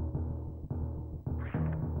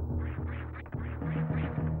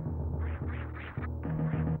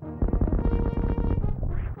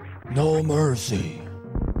 No mercy.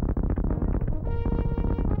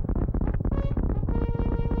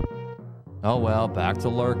 Oh well, back to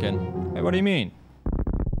lurking. Hey, what do you mean?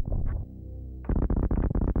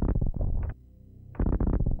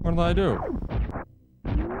 What did I do?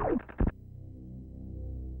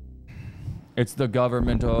 It's the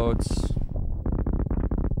government, Oats.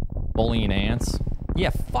 Bullying ants. Yeah,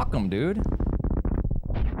 fuck them, dude.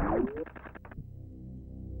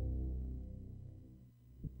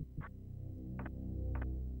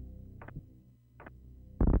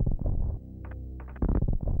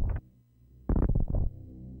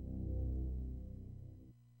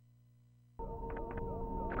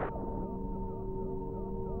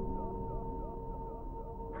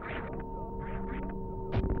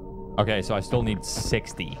 Okay, so I still need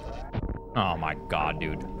 60. Oh my god,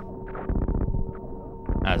 dude.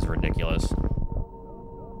 That's ridiculous.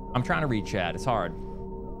 I'm trying to read chat. It's hard.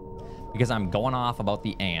 Because I'm going off about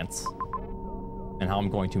the ants. And how I'm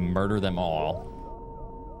going to murder them all.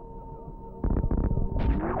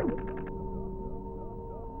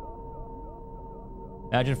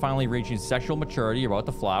 Imagine finally reaching sexual maturity. You're about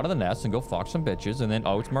to fly out of the nest and go fuck some bitches. And then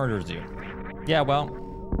Oates murders you. Yeah,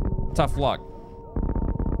 well. Tough luck.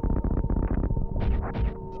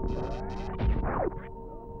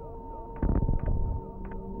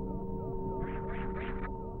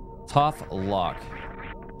 Tough luck.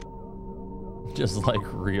 Just like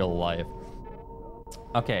real life.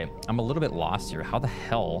 Okay, I'm a little bit lost here. How the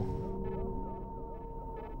hell?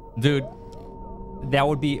 Dude, that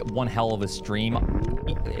would be one hell of a stream.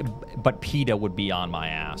 But PETA would be on my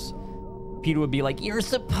ass. PETA would be like, you're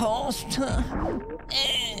supposed to...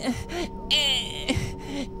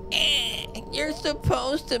 You're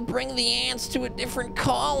supposed to bring the ants to a different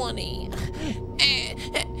colony.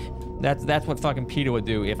 That's what fucking PETA would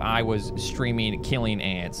do if I was streaming killing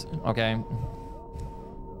ants, okay?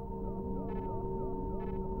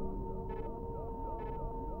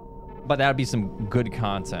 But that'd be some good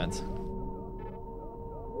content.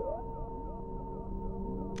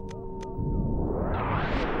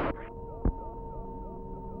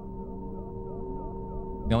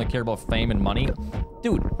 You only care about fame and money?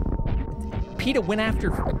 Dude, PETA went after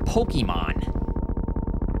Pokemon.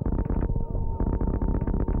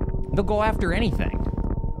 They'll go after anything.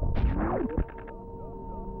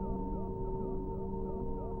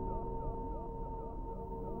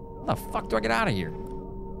 How the fuck do I get out of here?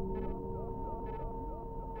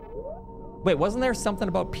 Wait, wasn't there something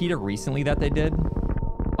about PETA recently that they did?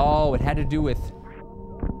 Oh, it had to do with...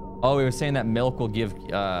 Oh, it was saying that milk will give you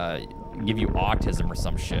autism or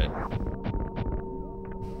some shit.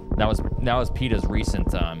 That was PETA's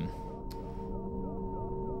recent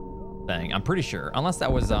thing. I'm pretty sure. Unless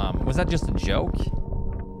that was that just a joke?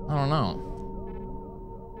 I don't know.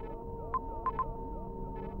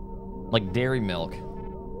 Like dairy milk.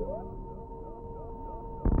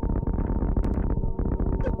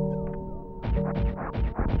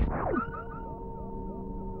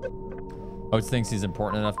 Oates thinks he's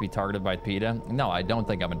important enough to be targeted by PETA. No, I don't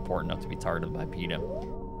think I'm important enough to be targeted by PETA.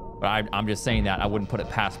 But I'm just saying that I wouldn't put it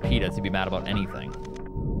past PETA to be mad about anything.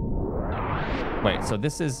 Wait, so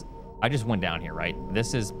this is... I just went down here, right?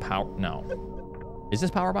 This is power... No. Is this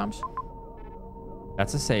power bombs?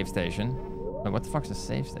 That's a save station. Wait, what the fuck's a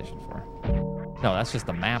save station for? No, that's just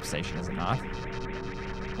the map station, is it not?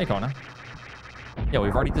 Hey, Kona. Yeah,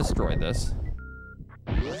 we've already destroyed this.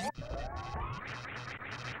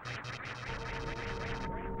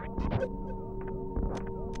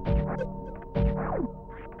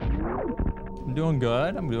 I'm doing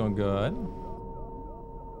good. I'm doing good.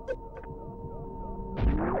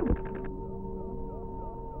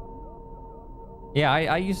 Yeah,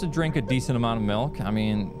 I used to drink a decent amount of milk. I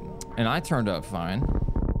mean, and I turned out fine.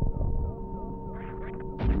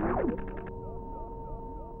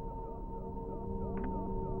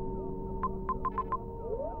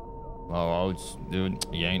 Oh, it's, dude,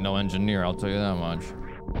 you ain't no engineer, I'll tell you that much.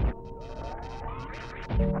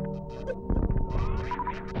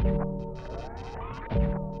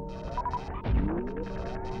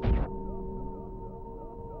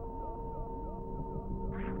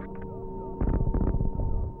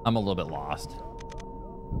 I'm a little bit lost.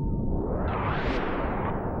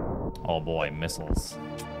 Oh boy, missiles.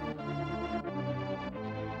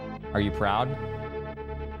 Are you proud?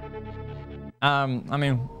 I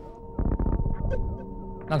mean,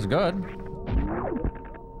 that's good.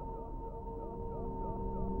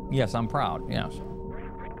 Yes, I'm proud, yes.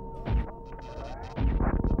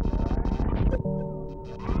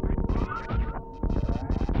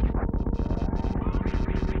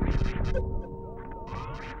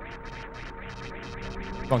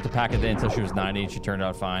 Smoked a pack a day until she was 90 and she turned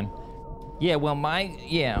out fine. Yeah, well, my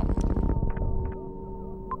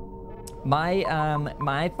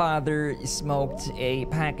father smoked a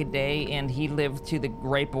pack a day and he lived to the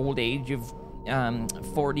ripe old age of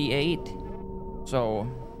 48. So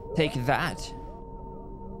Take that.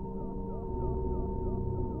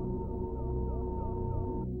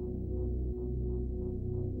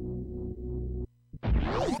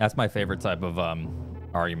 That's my favorite type of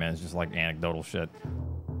argument. It's just like anecdotal shit.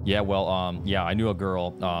 Yeah, well, yeah, I knew a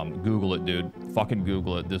girl. Google it, dude. Fucking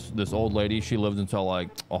Google it. This old lady, she lived until like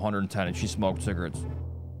 110 and she smoked cigarettes.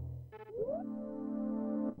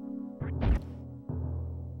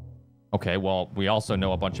 Okay, well, we also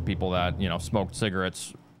know a bunch of people that, you know, smoked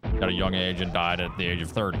cigarettes at a young age and died at the age of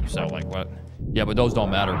 30. So, like, what? Yeah, but those don't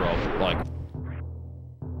matter, bro. Like...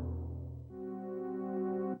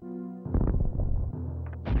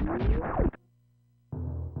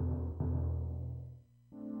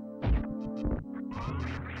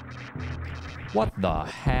 What the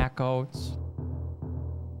heck, Oats?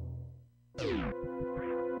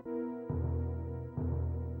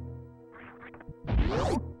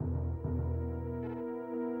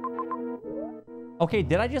 Okay,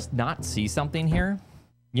 did I just not see something here?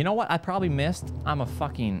 You know what I probably missed? I'm a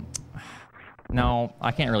fucking... No,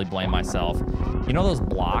 I can't really blame myself. You know those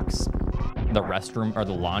blocks? The restroom or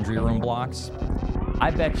the laundry room blocks?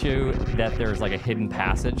 I bet you that there's like a hidden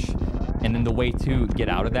passage. And then the way to get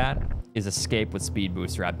out of that is escape with Speed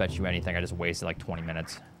Booster. I bet you anything. I just wasted like 20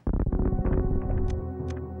 minutes.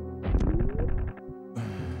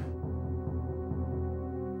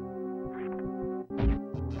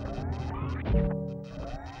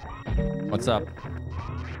 What's up?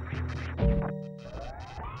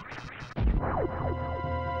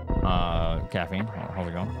 Caffeine. How's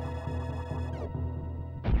it going?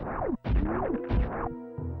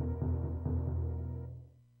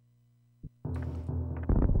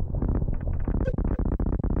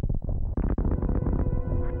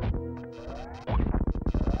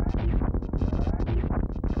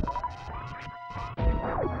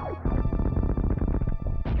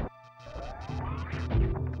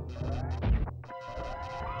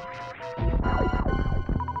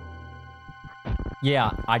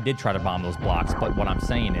 Yeah, I did try to bomb those blocks, but what I'm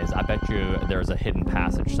saying is I bet you there's a hidden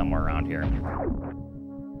passage somewhere around here.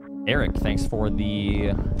 Eric, thanks for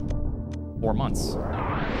the 4 months.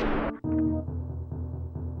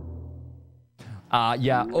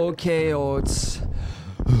 Yeah, okay, Oats.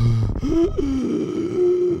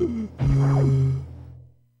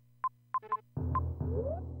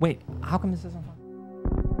 Wait, how come this isn't fun?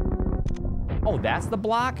 Oh, that's the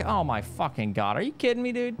block? Oh my fucking god, are you kidding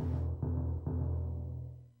me, dude?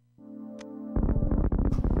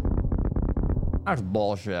 That's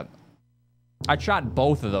bullshit. I shot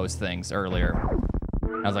both of those things earlier.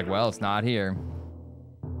 I was like, well, it's not here.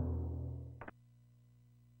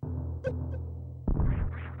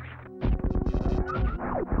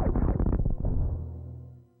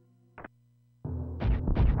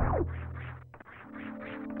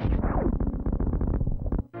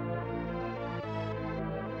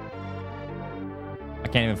 I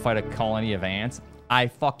can't even fight a colony of ants. I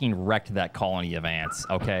fucking wrecked that colony of ants,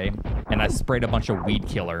 okay? And I sprayed a bunch of weed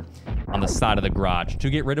killer on the side of the garage to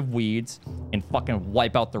get rid of weeds and fucking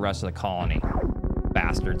wipe out the rest of the colony.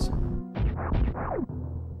 Bastards.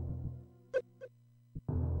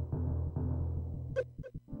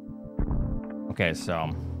 Okay, so...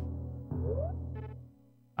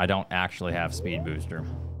 I don't actually have Speed Booster.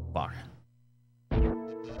 Fuck.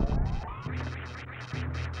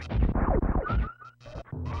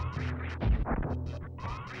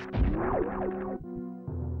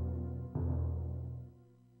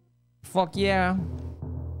 Fuck yeah.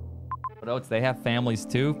 But Oats, they have families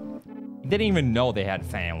too. They didn't even know they had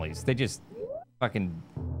families. They just fucking,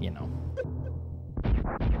 you know.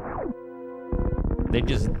 They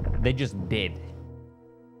just did.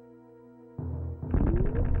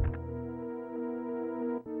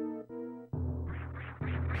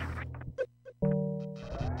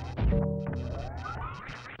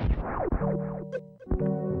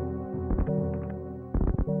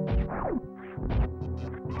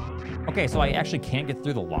 Okay, so I actually can't get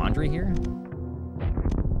through the laundry here?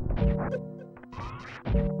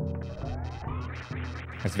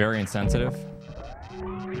 It's very insensitive.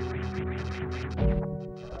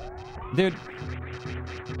 Dude.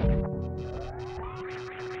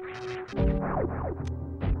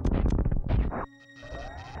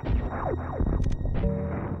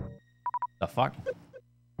 The fuck?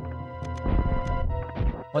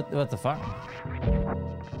 What the fuck?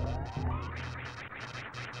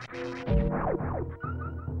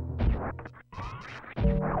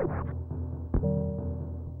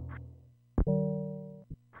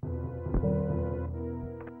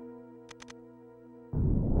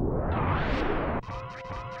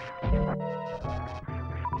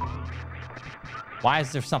 Why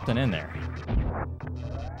is there something in there?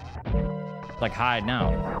 like hiding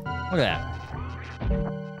out. Look at that.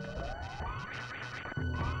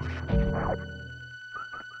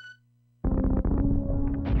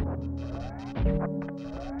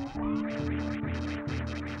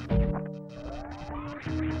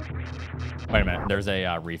 Wait a minute. There's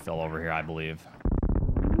a refill over here, I believe.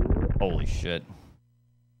 Holy shit.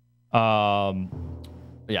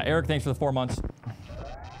 Yeah, Eric, thanks for the 4 months.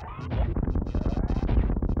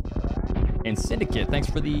 And Syndicate, thanks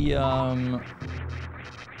for the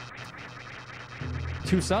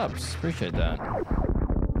 2 subs. Appreciate that.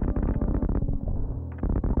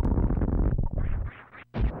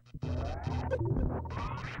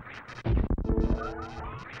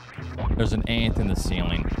 There's an ant in the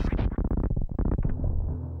ceiling.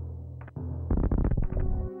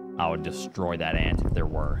 I would destroy that ant if there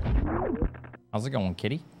were. How's it going,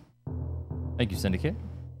 kitty? Thank you, Syndicate.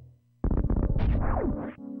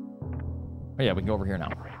 Oh yeah, we can go over here now.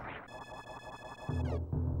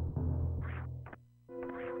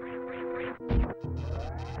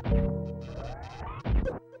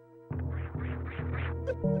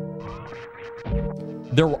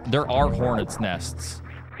 There are hornets' nests.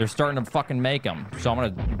 They're starting to fucking make them. So I'm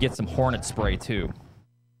gonna get some hornet spray too.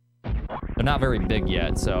 They're not very big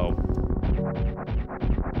yet, so.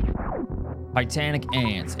 Titanic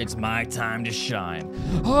ants, it's my time to shine.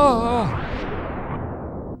 Oh!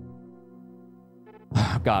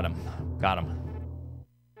 Got him. Got him.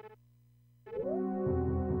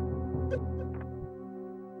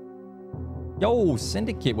 Yo,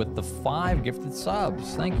 Syndicate with the 5 gifted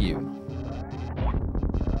subs. Thank you.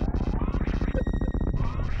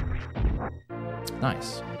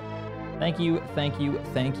 Nice. Thank you, thank you,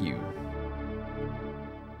 thank you.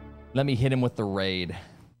 Let me hit him with the raid.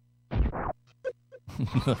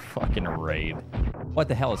 The fucking raid. What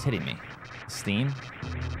the hell is hitting me? Steam?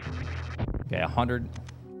 Okay, 100.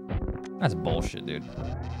 That's bullshit, dude.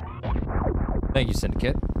 Thank you,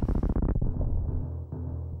 Syndicate.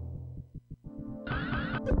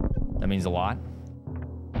 That means a lot.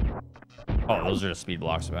 Oh, those are just speed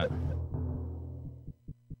blocks, man.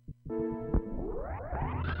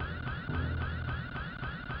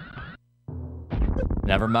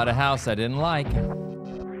 Never met a house I didn't like.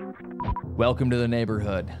 Welcome to the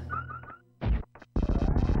neighborhood.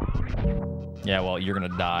 Yeah, well, you're gonna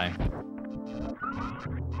die.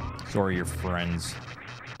 So are your friends.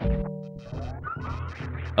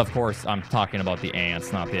 Of course, I'm talking about the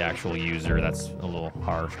ants, not the actual user. That's a little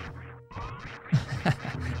harsh.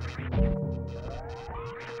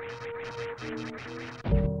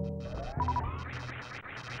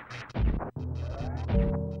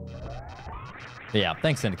 Yeah,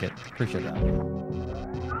 thanks, Syndicate. Appreciate that.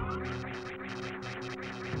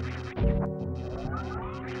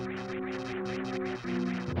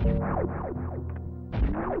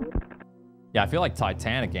 Yeah, I feel like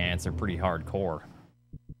Titanic ants are pretty hardcore.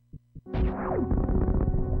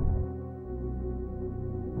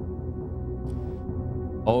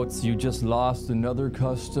 Oats, you just lost another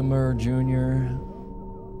customer, Junior.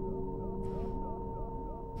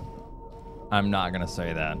 I'm not gonna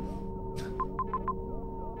say that.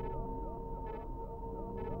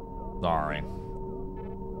 Sorry.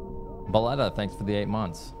 Balletta, thanks for the 8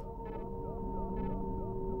 months.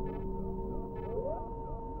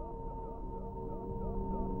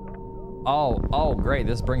 Oh, great.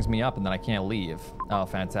 This brings me up and then I can't leave. Oh,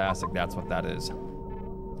 fantastic. That's what that is.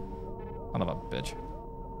 Son of a bitch.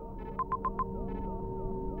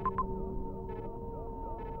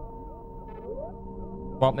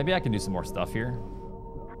 Well, maybe I can do some more stuff here.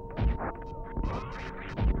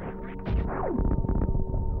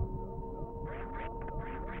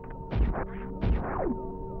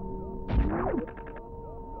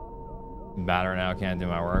 Batter now, can't do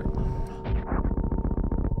my work.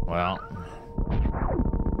 Well.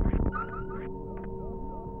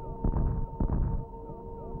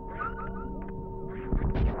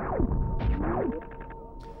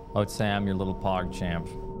 Oh, Sam, your little pog champ.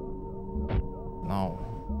 No.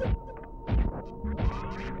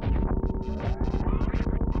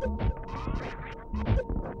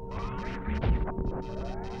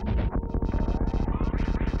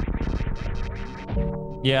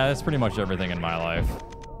 Yeah, that's pretty much everything in my life.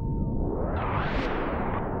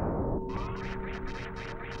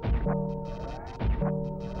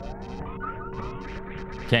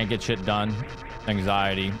 Can't get shit done.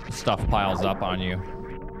 Anxiety. Stuff piles up on you.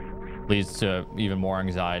 Leads to even more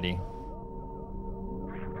anxiety.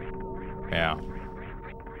 Yeah.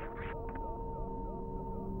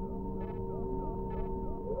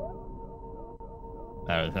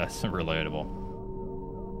 That's relatable.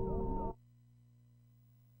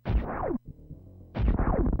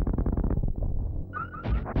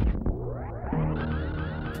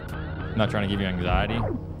 not trying to give you anxiety.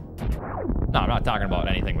 No, I'm not talking about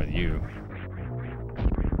anything with you.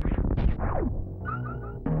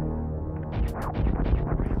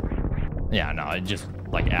 Yeah, no, it just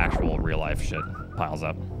like actual real life shit piles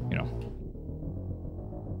up, you know.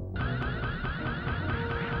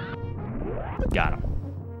 Got him.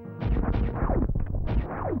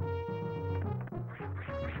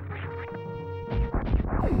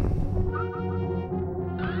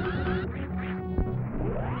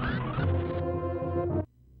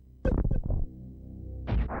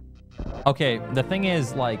 Okay, the thing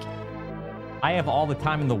is, like, I have all the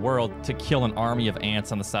time in the world to kill an army of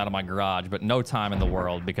ants on the side of my garage, but no time in the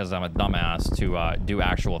world, because I'm a dumbass, to do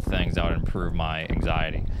actual things that would improve my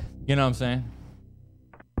anxiety. You know what I'm saying?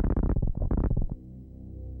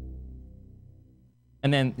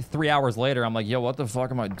 And then 3 hours later, I'm like, yo, what the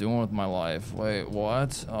fuck am I doing with my life? Wait,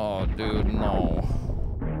 what? Oh, dude, no.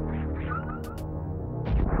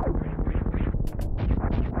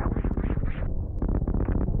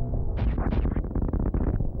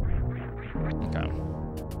 Okay.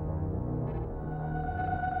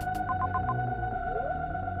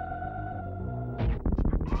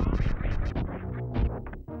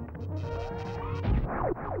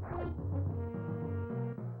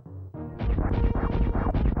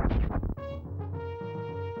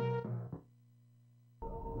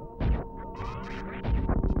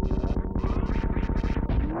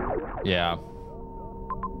 Yeah.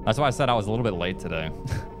 That's why I said I was a little bit late today.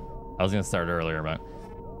 I was gonna start earlier, but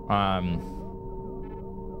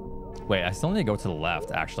wait, I still need to go to the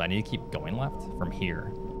left, actually. I need to keep going left from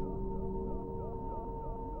here.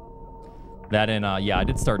 That in yeah, I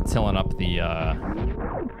did start tilling up the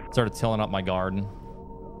started tilling up my garden.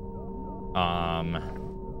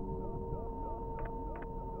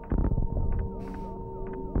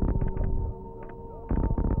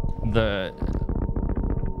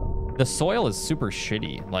 The soil is super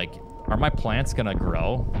shitty. Like, are my plants gonna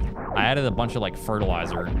grow? I added a bunch of like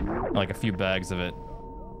fertilizer, like a few bags of it,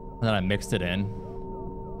 and then I mixed it in.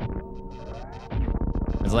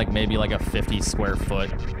 It's like maybe like a 50 square foot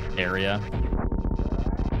area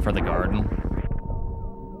for the garden.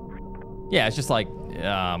 Yeah, it's just like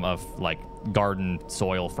of like garden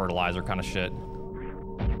soil fertilizer kind of shit.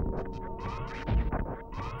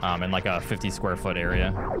 In like a 50 square foot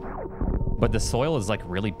area. But the soil is like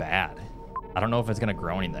really bad. I don't know if it's gonna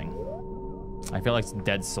grow anything. I feel like it's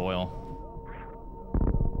dead soil.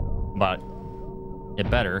 But it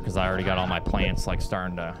better, because I already got all my plants like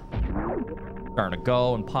starting to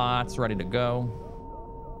go in pots, ready to go.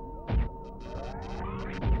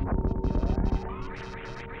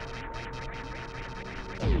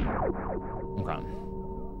 Okay.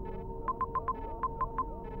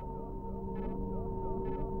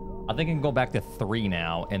 I think I can go back to 3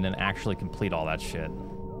 now and then actually complete all that shit.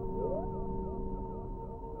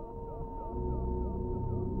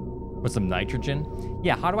 With some nitrogen.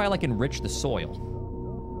 Yeah, how do I like enrich the soil?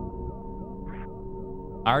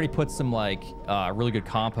 I already put some like really good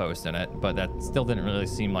compost in it, but that still didn't really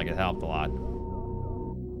seem like it helped a lot.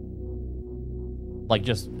 Like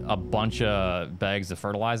just a bunch of bags of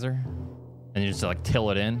fertilizer and you just like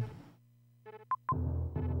till it in.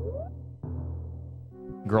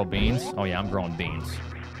 Grow beans? Oh yeah, I'm growing beans.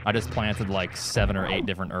 I just planted like 7 or 8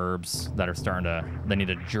 different herbs that are starting to, they need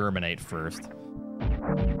to germinate first.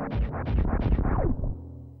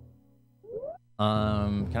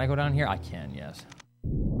 Can I go down here? I can, yes.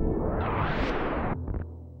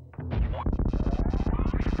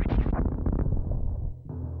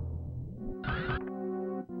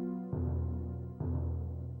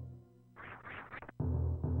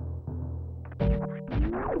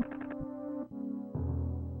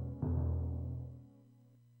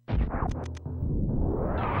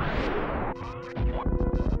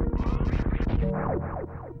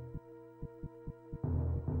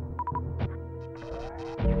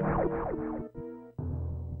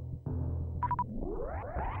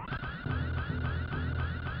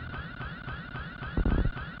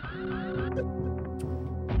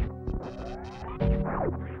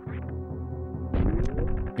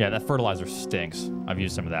 Yeah, that fertilizer stinks. I've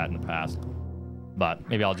used some of that in the past. But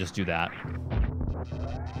maybe I'll just do that.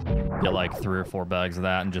 Get like 3 or 4 bags of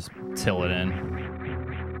that and just till it in.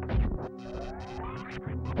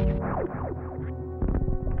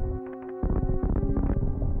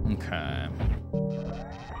 Okay.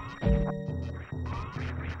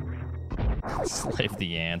 Slave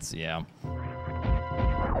the ants, yeah.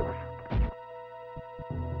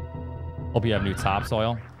 Hope you have new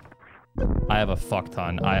topsoil. I have a fuck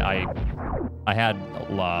ton. I had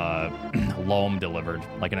loam delivered,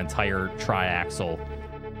 like an entire triaxle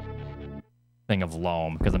thing of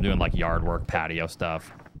loam because I'm doing like yard work, patio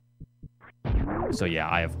stuff. So yeah,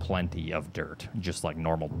 I have plenty of dirt, just like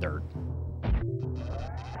normal dirt.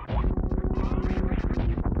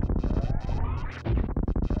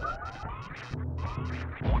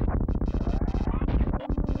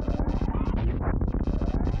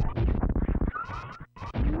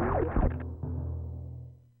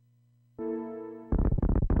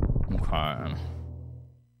 Okay.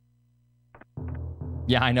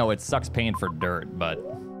 Yeah, I know it sucks paying for dirt, but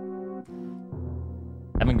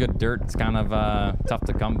having good dirt is kind of tough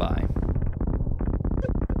to come by.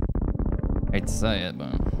 Hate to say it, but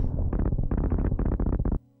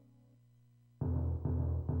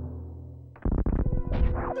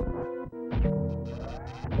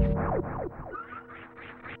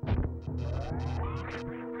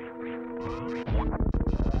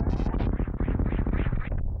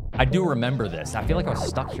I do remember this. I feel like I was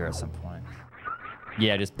stuck here at some point.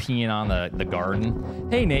 Yeah, just peeing on the garden.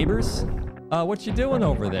 Hey, neighbors. What you doing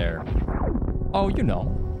over there? Oh, you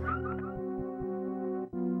know.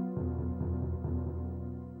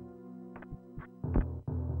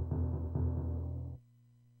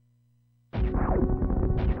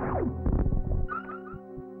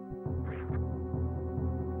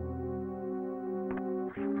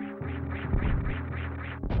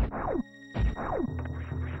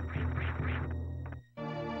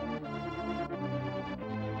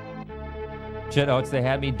 Shit, Oats, they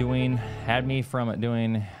had me from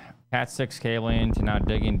doing Cat 6 cabling to now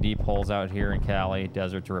digging deep holes out here in Cali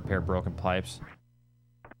desert to repair broken pipes.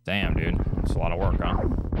 Damn, dude. That's a lot of work, huh?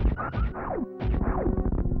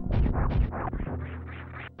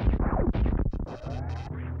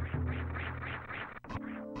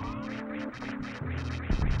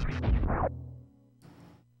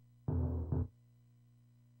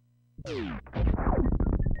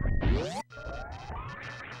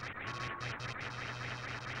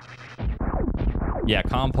 Yeah,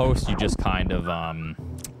 compost, you just kind of,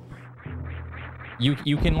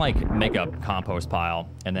 you can, like, make a compost pile,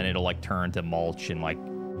 and then it'll, like, turn to mulch and, like,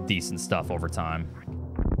 decent stuff over time.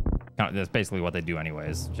 That's basically what they do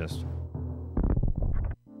anyways, just...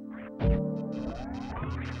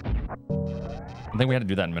 I think we had to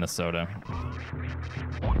do that in Minnesota.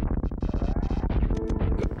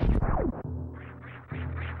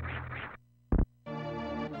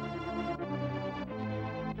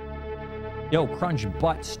 Yo, Crunch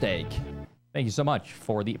Butt Steak. Thank you so much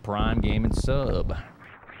for the Prime Gaming sub.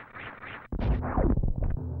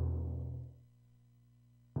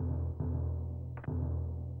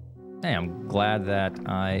 Hey, I'm glad that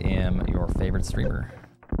I am your favorite streamer.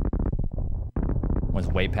 Was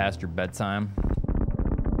way past your bedtime.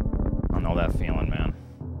 I know that feeling, man.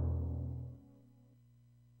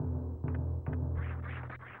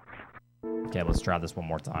 Okay, let's try this one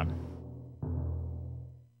more time.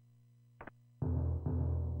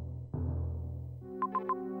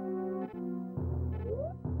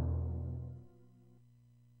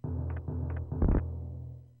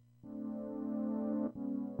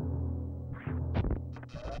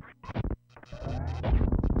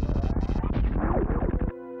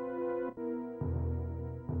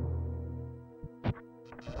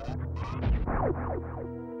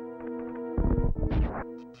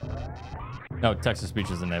 No, Texas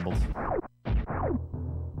Peach is enabled.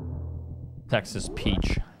 Texas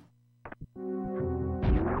Peach.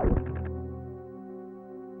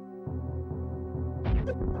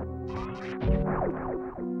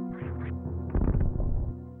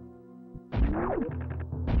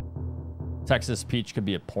 Texas Peach could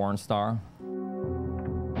be a porn star.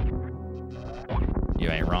 You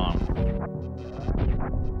ain't wrong.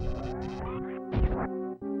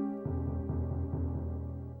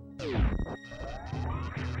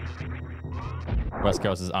 West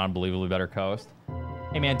Coast is unbelievably better coast.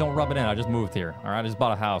 Hey man, don't rub it in. I just moved here. All right, I just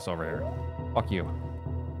bought a house over here. Fuck you.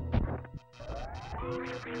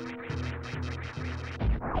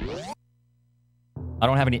 I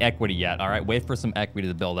don't have any equity yet. All right, wait for some equity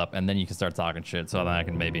to build up, and then you can start talking shit. So then I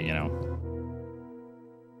can maybe, you know.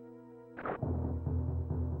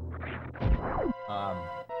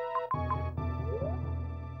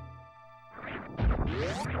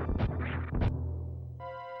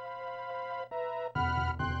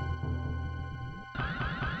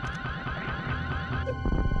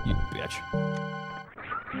 You bitch.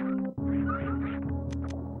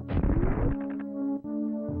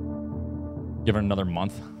 Give it another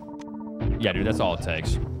month. Yeah, dude, that's all it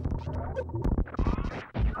takes.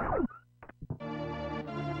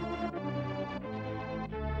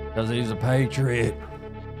 Because he's a patriot.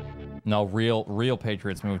 No, real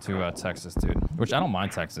patriots move to Texas, dude. Which I don't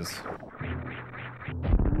mind Texas.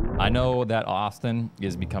 I know that Austin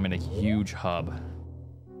is becoming a huge hub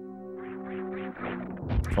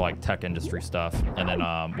for like tech industry stuff, and then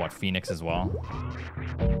what, Phoenix as well.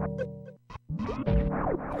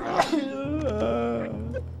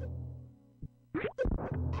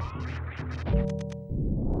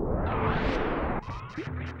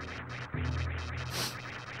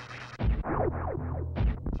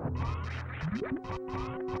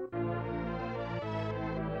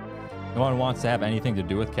 No one wants to have anything to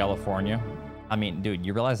do with California. I mean, dude,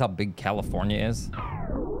 you realize how big California is?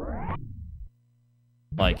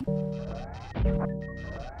 Like,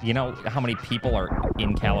 you know how many people are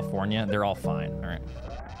in California? They're all fine, all right?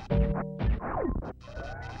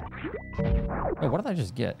 Wait, what did I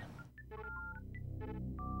just get?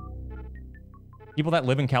 People that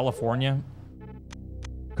live in California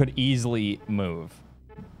could easily move.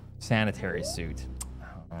 Sanitary suit.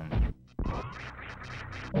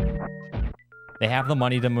 They have the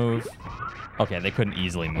money to move. Okay, they couldn't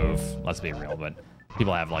easily move. Let's be real, but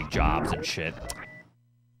people have like jobs and shit.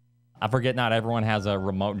 I forget not everyone has a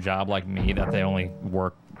remote job like me that they only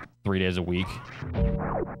work 3 days a week.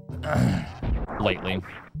 Lately.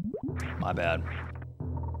 My bad.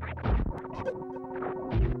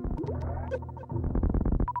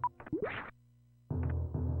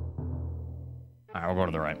 All right, we'll go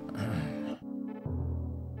to the right.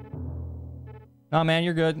 No, man,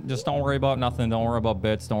 you're good. Just don't worry about nothing. Don't worry about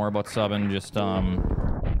bits. Don't worry about subbing. Just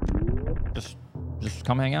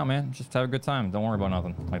come hang out, man. Just have a good time. Don't worry about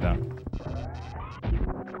nothing like that.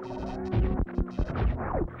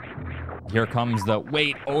 Here comes the,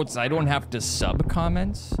 wait, Oats, I don't have to sub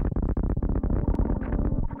comments?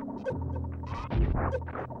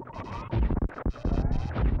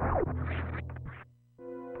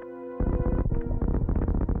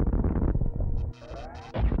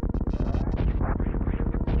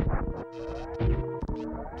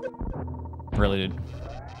 Really, dude.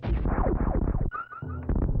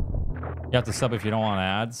 You have to sub if you don't want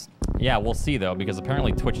ads. Yeah, we'll see though, because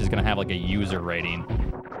apparently Twitch is gonna have like a user rating,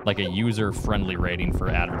 like a user-friendly rating for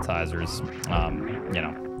advertisers. You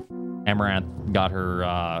know, Amaranth got her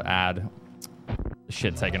ad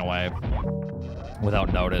shit taken away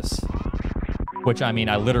without notice. Which, I mean,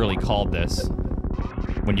 I literally called this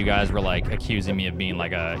when you guys were like accusing me of being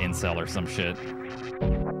like a incel or some shit.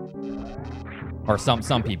 Or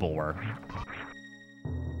some people were.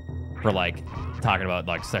 For like talking about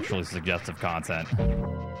like sexually suggestive content.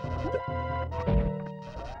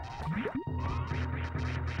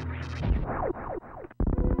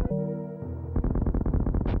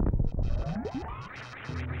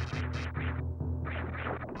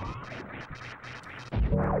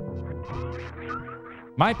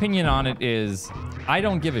 My opinion on it is I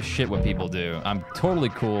don't give a shit what people do. I'm totally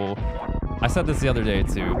cool. I said this the other day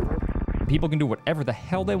too. People can do whatever the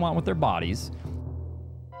hell they want with their bodies.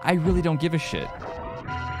 I really don't give a shit.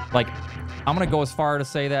 Like, I'm gonna go as far to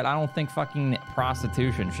say that I don't think fucking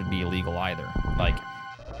prostitution should be illegal either. Like,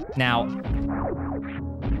 now,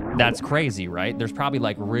 that's crazy, right? There's probably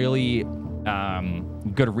like really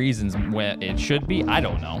good reasons where it should be. I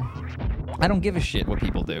don't know. I don't give a shit what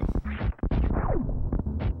people do.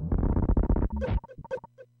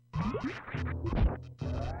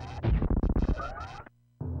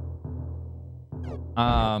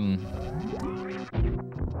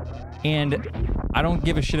 And I don't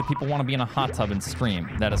give a shit if people want to be in a hot tub and stream.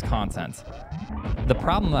 That is content. The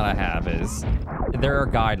problem that I have is there are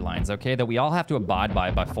guidelines, okay, that we all have to abide by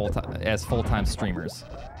as full-time streamers.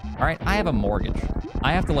 All right, I have a mortgage.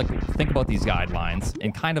 I have to like think about these guidelines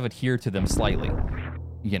and kind of adhere to them slightly,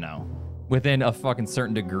 you know, within a fucking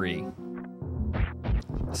certain degree.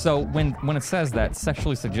 So when it says that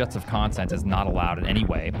sexually suggestive content is not allowed in any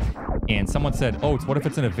way, and someone said, oh, what if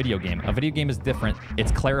it's in a video game? A video game is different.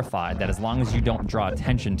 It's clarified that as long as you don't draw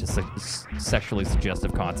attention to sexually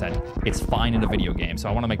suggestive content, it's fine in a video game. So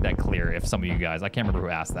I want to make that clear if some of you guys, I can't remember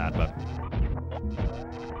who asked that, but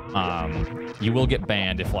you will get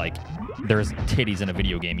banned if like there's titties in a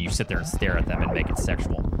video game, you sit there and stare at them and make it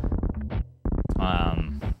sexual.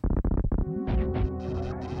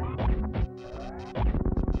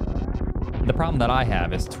 The problem that I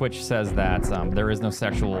have is Twitch says that there is no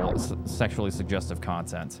sexually suggestive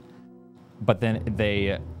content, but then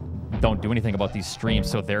they don't do anything about these streams.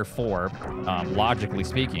 So therefore, logically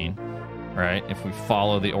speaking, right, if we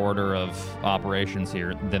follow the order of operations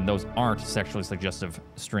here, then those aren't sexually suggestive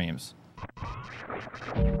streams.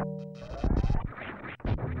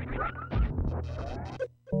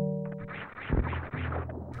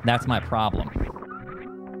 That's my problem.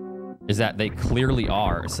 is that they clearly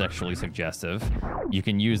are sexually suggestive. You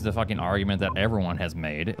can use the fucking argument that everyone has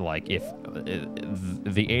made, like if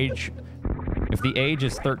the age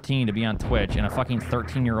is 13 to be on Twitch and a fucking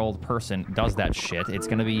 13-year-old person does that shit, it's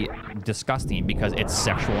gonna be disgusting because it's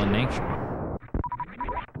sexual in nature.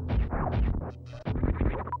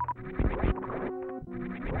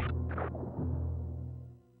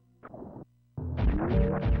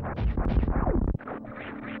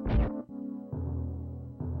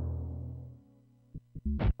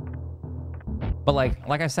 But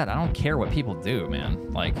like I said, I don't care what people do,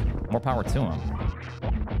 man. Like, more power to them.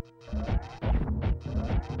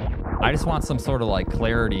 I just want some sort of like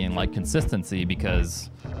clarity and like consistency, because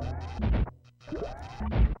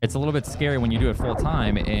it's a little bit scary when you do it full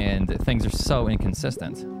time and things are so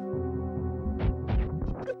inconsistent.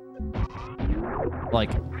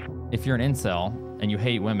 Like, if you're an incel and you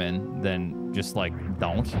hate women, then just like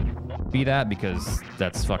don't be that, because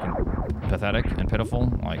that's fucking pathetic and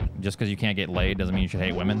pitiful. Like, just because you can't get laid doesn't mean you should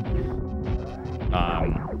hate women.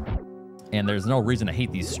 And there's no reason to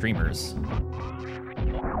hate these streamers.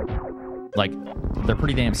 Like, they're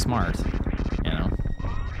pretty damn smart, you know?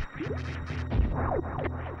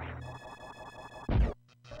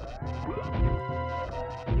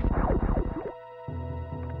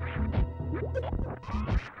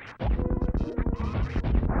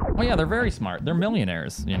 Oh yeah, they're very smart. They're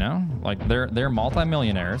millionaires, you know? Like, they're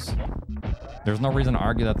multi-millionaires. There's no reason to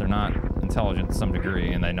argue that they're not intelligent to some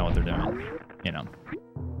degree and they know what they're doing, you know?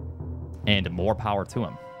 And more power to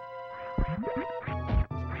them.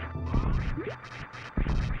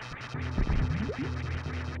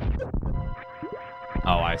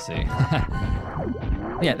 Oh, I see.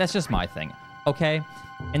 Yeah, that's just my thing. Okay,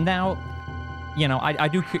 and now, you know, I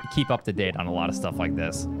do keep up to date on a lot of stuff like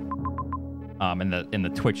this. In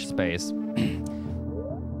the Twitch space.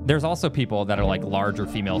 There's also people that are like larger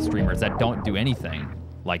female streamers that don't do anything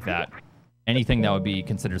like that. Anything that would be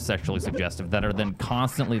considered sexually suggestive, that are then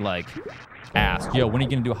constantly like asked, yo, when are you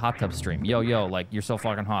gonna do a hot tub stream? Yo, like, you're so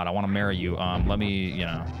fucking hot, I want to marry you. Let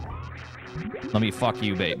me fuck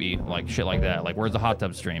you, baby. Like, shit like that. Like, where's the hot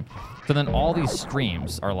tub stream? So then all these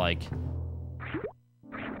streams are like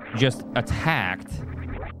just attacked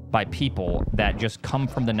by people that just come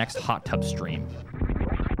from the next hot tub stream.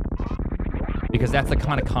 Because that's the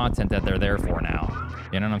kind of content that they're there for now.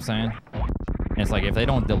 You know what I'm saying? And it's like, if they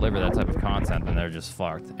don't deliver that type of content, then they're just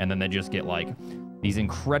fucked. And then they just get like these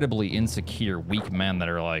incredibly insecure, weak men that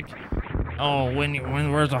are like, oh,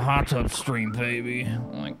 where's the hot tub stream, baby?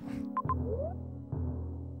 I'm like,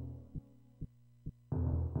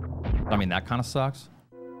 I mean, that kind of sucks.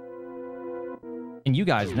 And you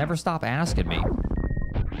guys never stop asking me.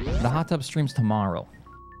 The hot tub stream's tomorrow.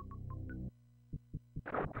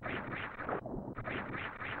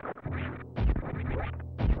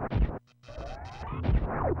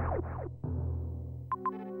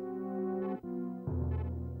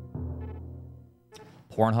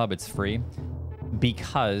 Pornhub, it's free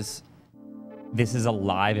because this is a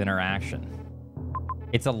live interaction.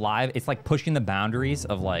 It's like pushing the boundaries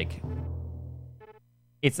of like,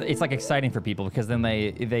 it's like exciting for people, because then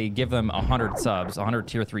they give them 100 subs, 100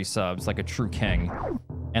 tier 3 subs, like a true king.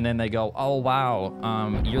 And then they go, oh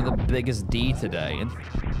wow, you're the biggest D today. And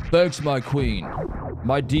thanks, my queen.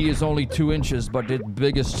 My D is only 2 inches, but it's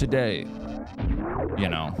biggest today. You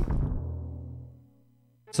know?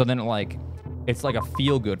 So then like, it's like a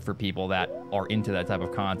feel good for people that are into that type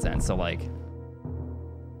of content. So like,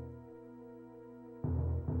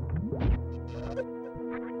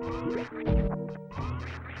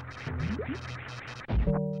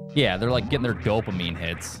 yeah, they're like getting their dopamine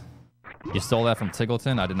hits. You stole that from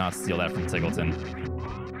Tiggleton? I did not steal that from Tiggleton.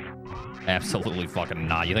 Absolutely fucking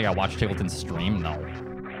not. You think I watched Tiggleton's stream? No.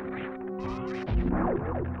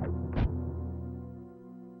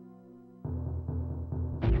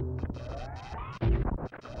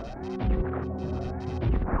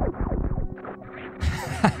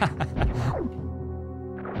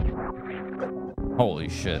 Holy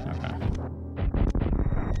shit, okay.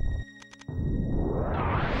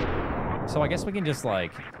 So I guess we can just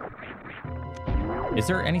like... Is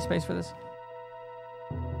there any space for this?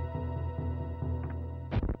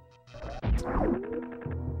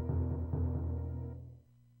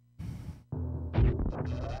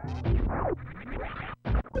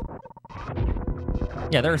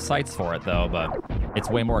 Yeah, there are sites for it though, but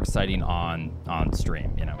it's way more exciting on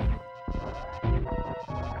stream, you know.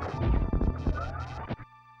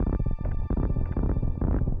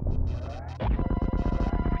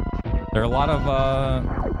 There are a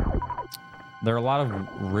lot of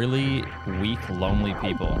really weak, lonely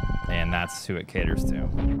people, and that's who it caters to.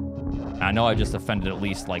 I know I just offended at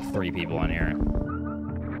least like 3 people in here.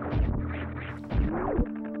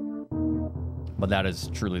 But that is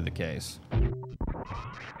truly the case.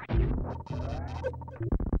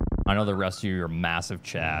 I know the rest of you are massive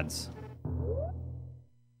chads.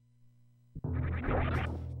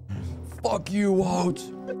 Fuck you,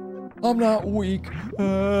 Oats. I'm not weak.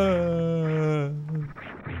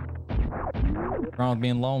 Wrong with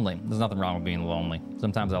being lonely. There's nothing wrong with being lonely.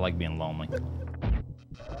 Sometimes I like being lonely.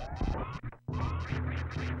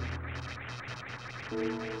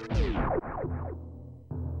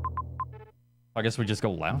 I guess we just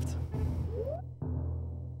go left.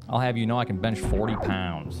 I'll have you know I can bench 40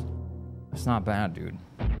 pounds. That's not bad, dude.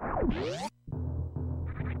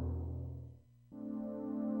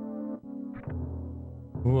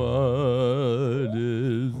 What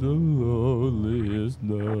is the loneliest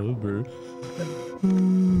number?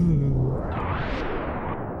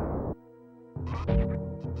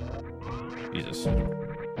 Jesus.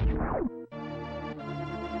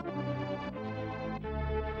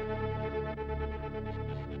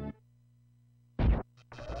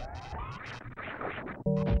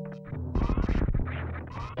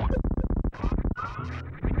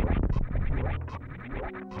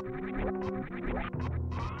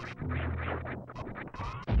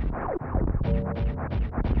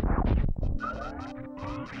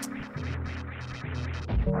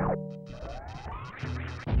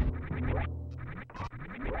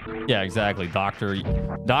 Yeah, exactly. Doctor,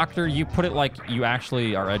 you put it like you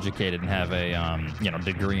actually are educated and have a, you know,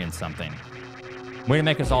 degree in something. Way to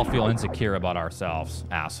make us all feel insecure about ourselves,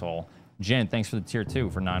 asshole. Jen, thanks for the tier 2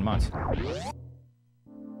 for 9 months.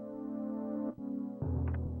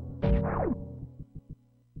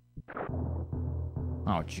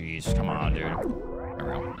 Oh, jeez. Come on, dude. There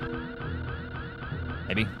we go.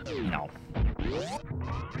 Maybe? No.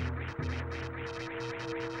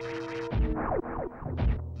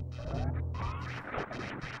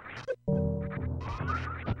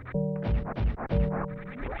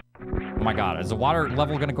 Oh my god, is the water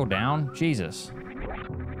level gonna go down? Jesus.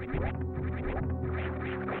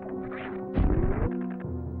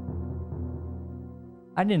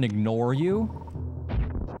 I didn't ignore you.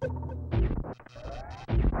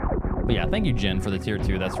 But yeah, thank you, Jen, for the tier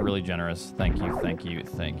 2. That's really generous. Thank you, thank you,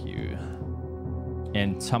 thank you.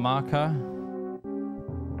 And Tamaka,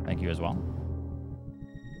 thank you as well.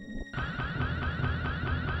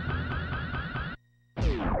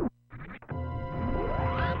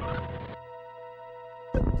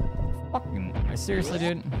 Fucking, seriously,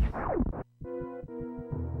 dude?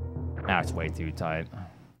 That's way too tight.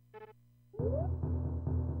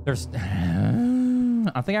 There's...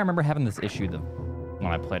 I think I remember having this issue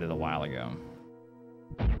when I played it a while ago.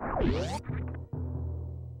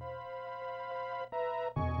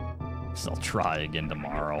 So I'll try again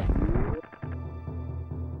tomorrow.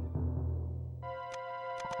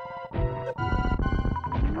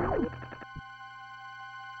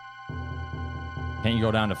 Can't you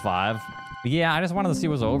go down to 5? Yeah, I just wanted to see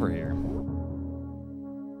what's over here.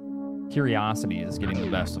 Curiosity is getting the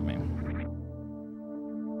best of me.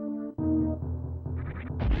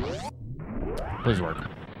 Please work.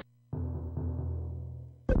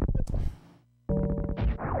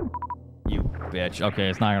 You bitch. Okay,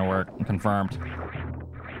 it's not gonna work. Confirmed.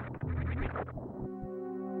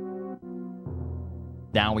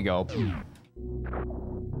 Down we go.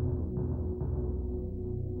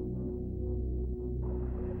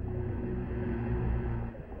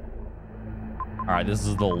 All right, this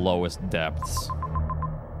is the lowest depths.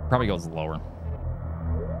 Probably goes lower.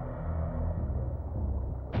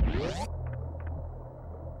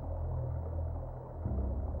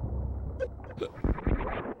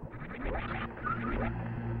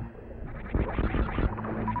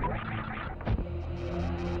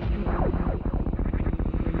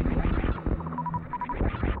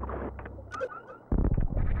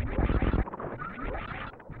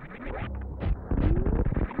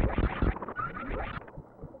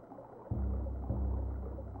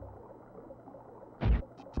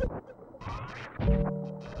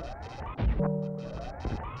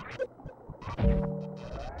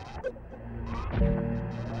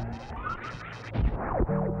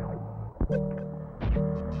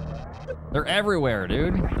 They're everywhere,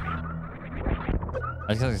 dude.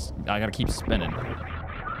 I gotta keep spinning.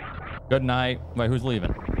 Good night. Wait, who's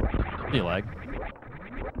leaving? See you, leg.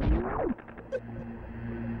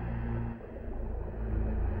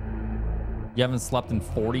 You haven't slept in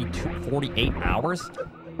 48 hours?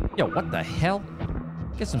 Yo, what the hell?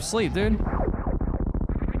 Get some sleep, dude.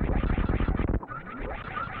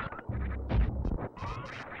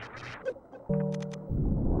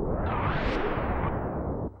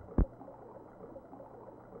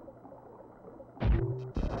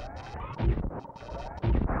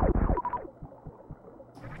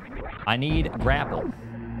 I need grapple.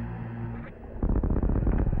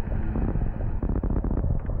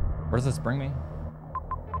 Where does this bring me?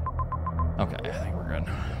 Okay, I think we're good.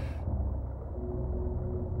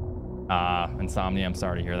 Insomnia, I'm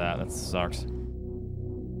sorry to hear that. That sucks.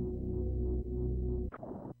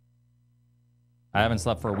 I haven't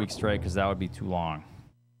slept for a week straight because that would be too long.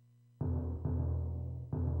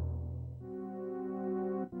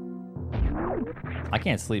 I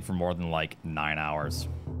can't sleep for more than like 9 hours.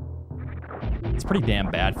 It's pretty damn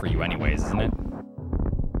bad for you anyways, isn't it?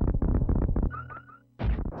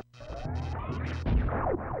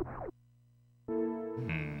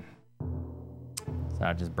 So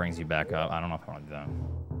that just brings you back up. I don't know if I want to do that.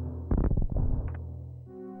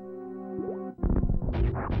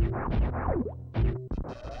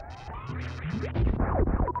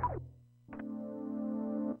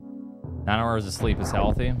 9 hours of sleep is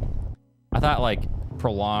healthy. I thought like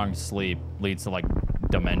prolonged sleep leads to like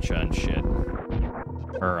dementia and shit.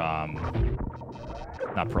 Or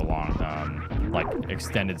not prolonged, like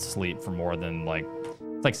extended sleep for more than like,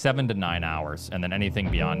 it's like 7 to 9 hours, and then anything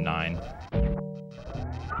beyond 9.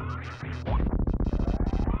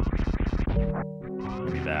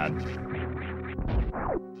 Pretty bad.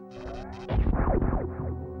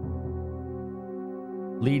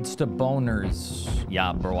 Leads to boners.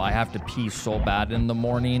 Yeah, bro, I have to pee so bad in the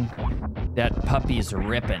morning. That puppy's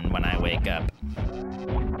ripping when I wake up.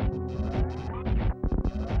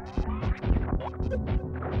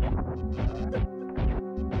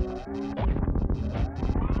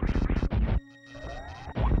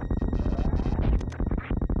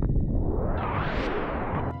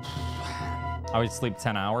 I would sleep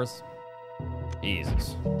 10 hours.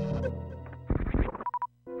 Jesus.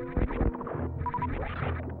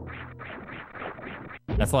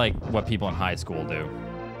 That's like what people in high school do.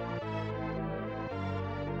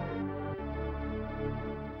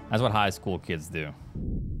 That's what high school kids do.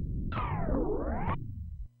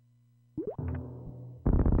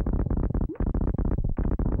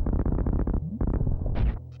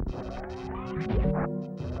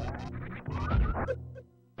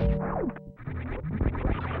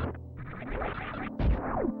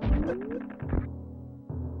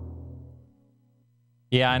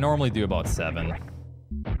 Yeah, I normally do about 7.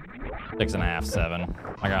 6.5, 7.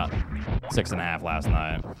 I got 6.5 last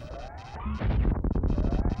night.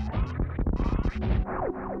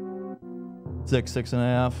 Six and a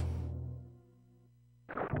half.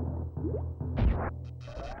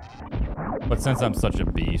 But since I'm such a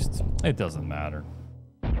beast, it doesn't matter.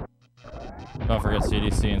 Don't forget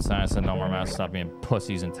CDC and science and no more masks. Stop being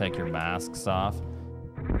pussies and take your masks off.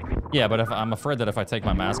 Yeah, but if I'm afraid that if I take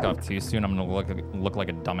my mask off too soon, I'm gonna look like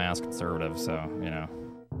a dumbass conservative. So you know,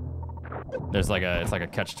 there's like it's like a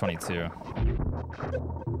catch-22.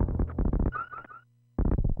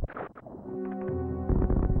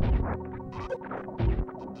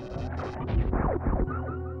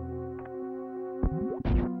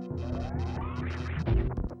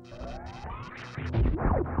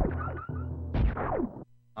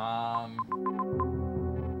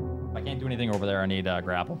 I can't do anything over there. I need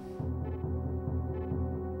grapple.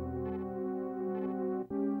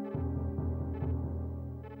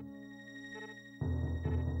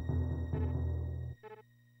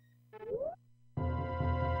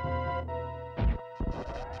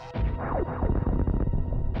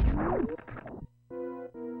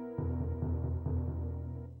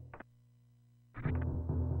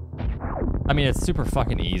 I mean, it's super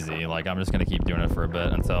fucking easy. Like, I'm just gonna keep doing it for a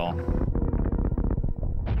bit until,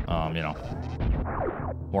 you know,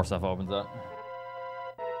 more stuff opens up.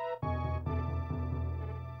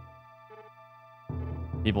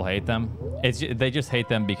 People hate them. They just hate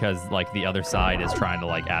them because like the other side is trying to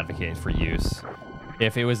like advocate for use.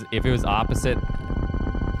 If it was opposite,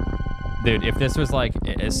 dude, if this was like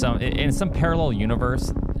in some parallel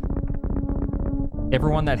universe,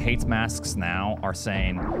 everyone that hates masks now are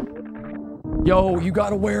saying, yo, you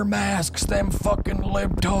gotta wear masks, them fucking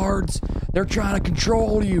libtards. They're trying to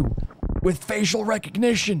control you with facial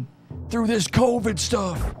recognition through this COVID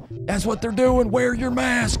stuff. That's what they're doing. Wear your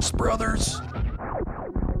masks, brothers.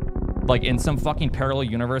 Like, in some fucking parallel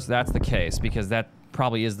universe, that's the case, because that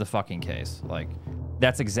probably is the fucking case. Like,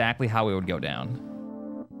 that's exactly how it would go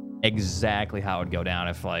down. Exactly how it would go down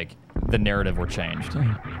if, like, the narrative were changed.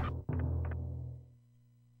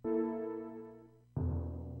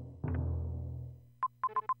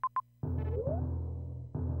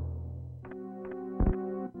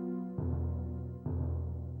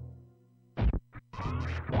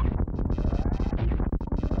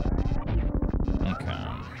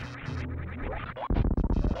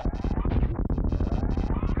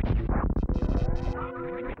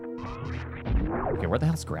 where the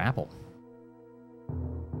hell's Grapple?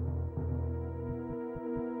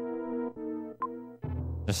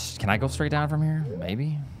 Just, can I go straight down from here?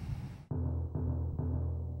 Maybe.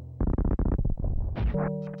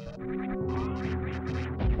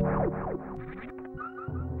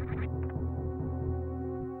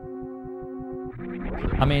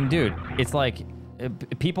 I mean, dude, it's like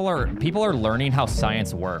people are learning how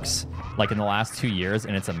science works, like in the last 2 years,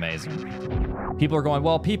 and it's amazing. People are going,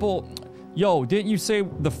 well, yo, didn't you say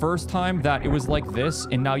the first time that it was like this,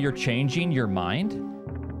 and now you're changing your mind?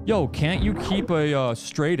 Yo, can't you keep a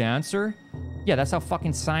straight answer? Yeah, that's how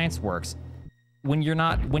fucking science works. When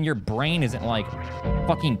your brain isn't like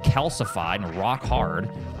fucking calcified and rock hard,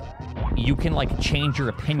 you can like change your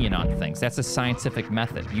opinion on things. That's a scientific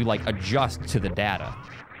method. You like adjust to the data.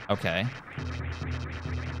 Okay.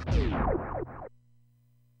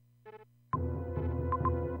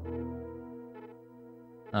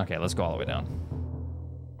 Okay, let's go all the way down.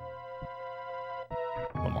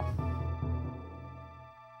 One more.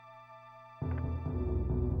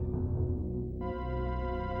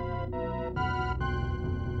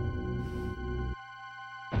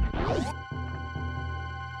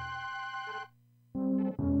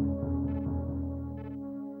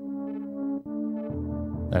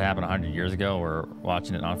 That happened 100 years ago. We're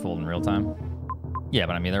watching it unfold in real time. Yeah,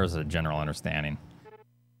 but I mean, there was a general understanding.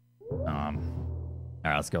 All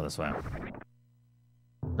right, let's go this way.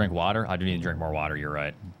 Drink water? I do need to drink more water, you're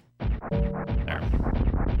right. There.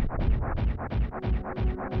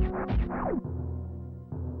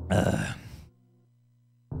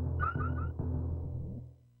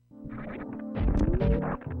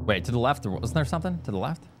 Wait, to the left? Wasn't there something to the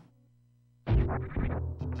left?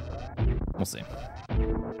 We'll see.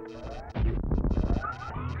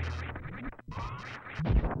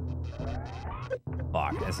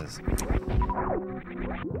 Fuck, this is...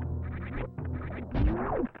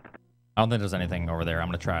 I don't think there's anything over there. I'm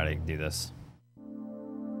gonna try to do this.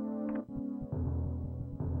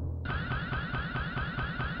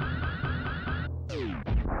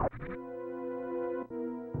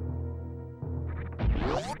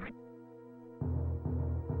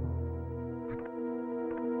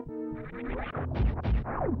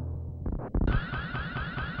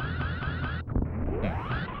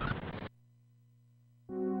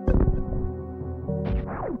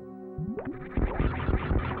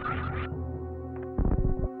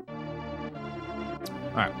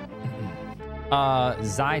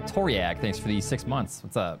 Zytoriak, thanks for the 6 months.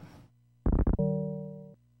 What's up?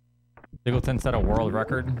 Diggleton set a world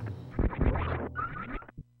record.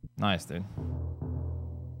 Nice, dude.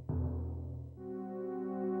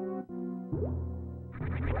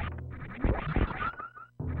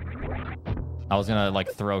 I was gonna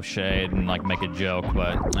like throw shade and like make a joke,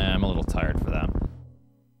 but I'm a little tired for that.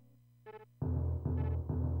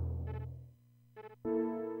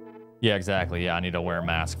 Yeah, exactly. Yeah, I need to wear a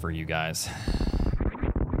mask for you guys.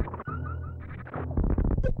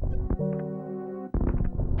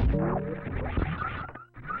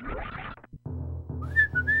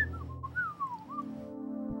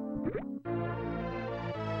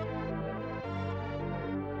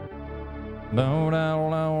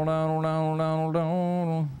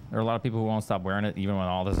 There are a lot of people who won't stop wearing it even when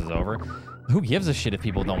all this is over. Who gives a shit if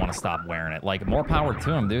people don't want to stop wearing it? Like, more power to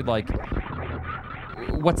them, dude. Like,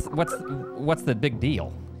 what's the big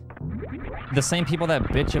deal? The same people that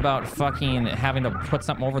bitch about fucking having to put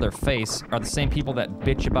something over their face are the same people that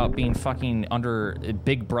bitch about being fucking under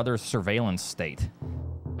Big Brother's surveillance state.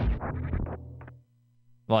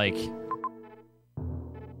 Like...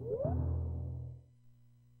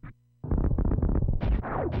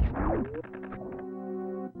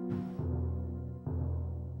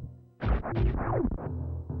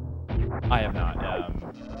 I have not.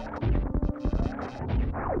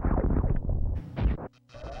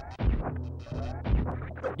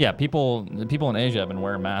 Yeah, people in Asia have been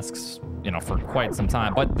wearing masks, you know, for quite some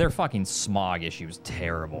time, but their fucking smog issue is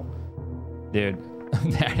terrible. Dude,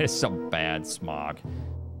 that is some bad smog.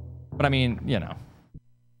 But I mean, you know.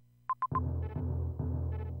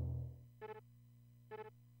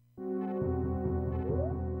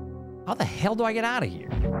 How the hell do I get out of here?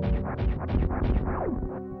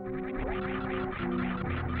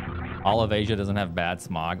 All of Asia doesn't have bad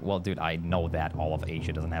smog. Well, dude, I know that all of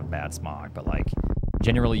Asia doesn't have bad smog, but like,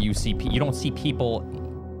 generally you don't see people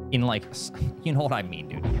in like, you know what I mean,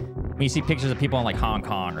 dude. When you see pictures of people in like Hong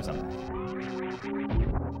Kong or something.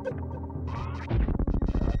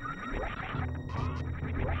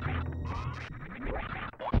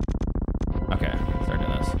 Okay, start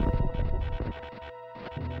doing this.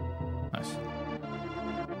 Nice.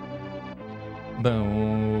 Boom,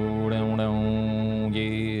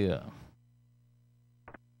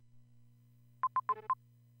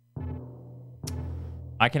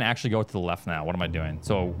 I can actually go to the left now. What am I doing?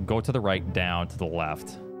 So go to the right, down to the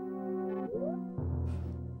left.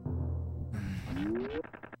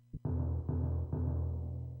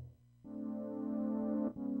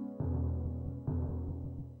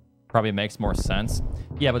 Probably makes more sense.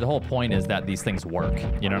 Yeah, but the whole point is that these things work.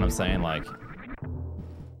 You know what I'm saying? Like,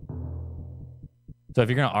 so if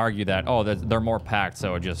you're going to argue that, oh, they're more packed,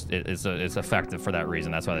 so it's effective for that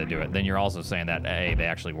reason, that's why they do it, then you're also saying that, hey, they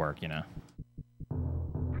actually work, you know?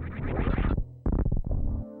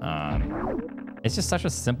 It's just such a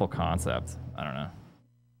simple concept. I don't know.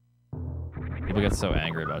 People get so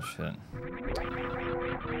angry about shit.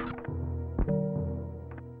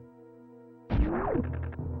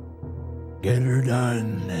 Get her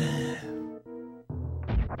done.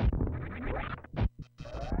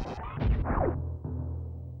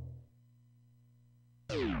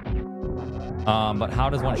 But how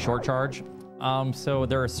does one short charge? So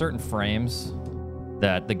there are certain frames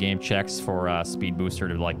that the game checks for speed booster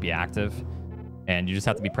to like be active, and you just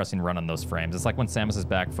have to be pressing run on those frames. It's like when Samus's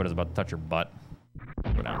back foot is about to touch your butt.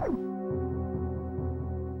 Go down.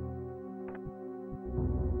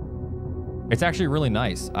 It's actually really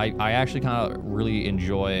nice. I actually kind of really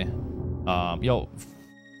enjoy. Yo,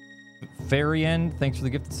 Farian, thanks for the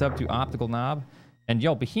gifted sub to Optical Knob, and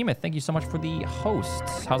yo, Behemoth, thank you so much for the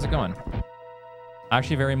hosts. How's it going? I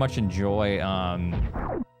actually very much enjoy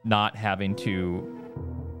not having to,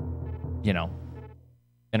 you know,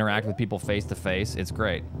 interact with people face to face. It's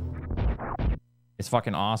great. It's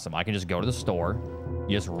fucking awesome. I can just go to the store,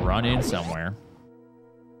 you just run in somewhere.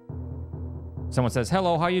 Someone says,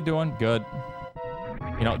 hello, how you doing? Good.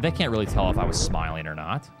 You know, they can't really tell if I was smiling or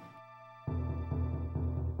not.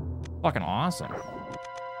 Fucking awesome.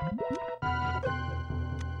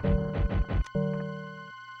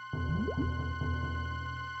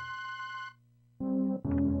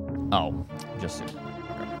 Oh, just... Okay.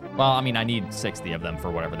 Well, I mean, I need 60 of them for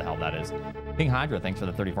whatever the hell that is. King Hydra, thanks for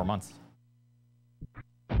the 34 months.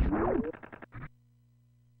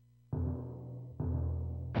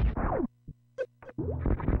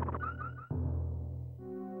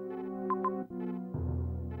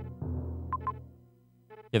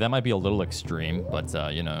 Yeah, that might be a little extreme,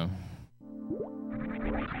 but, you know.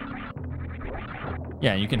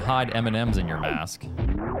 Yeah, you can hide M&Ms in your mask.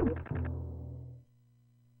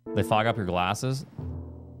 They fog up your glasses?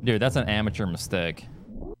 Dude, that's an amateur mistake.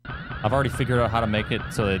 I've already figured out how to make it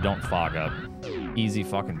so they don't fog up. Easy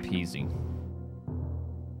fucking peasy.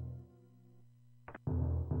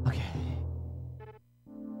 Okay.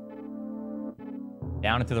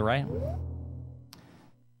 Down and to the right.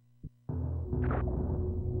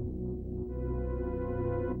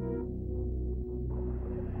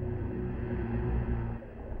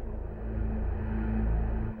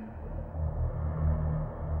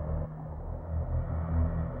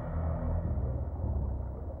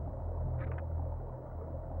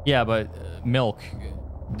 Yeah, but milk,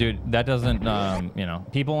 dude, that doesn't, you know,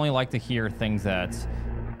 people only like to hear things that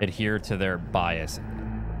adhere to their bias,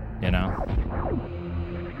 you know?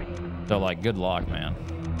 So, like, good luck, man.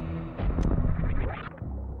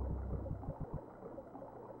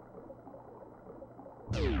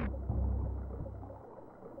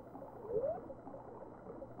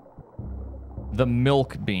 The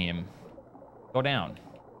milk beam. Go down.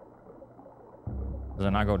 Does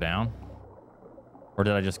it not go down? Or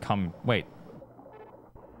did I just come... Wait.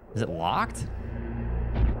 Is it locked?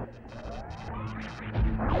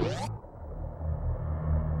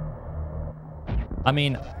 I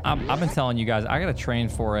mean, I've been telling you guys, I gotta train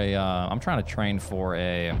for a... I'm trying to train for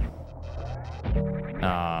a...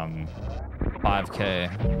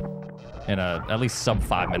 5K in a at least sub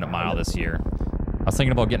 5-minute mile this year. I was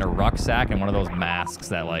thinking about getting a rucksack and one of those masks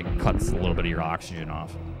that, like, cuts a little bit of your oxygen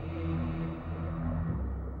off.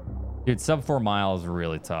 Dude, sub 4 miles is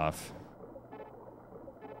really tough.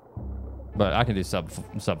 But I can do sub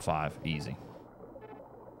 5 easy.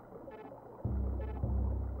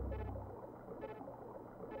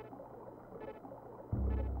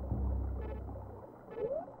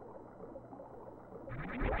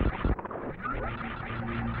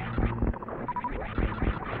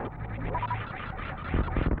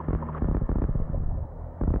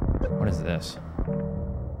 What is this?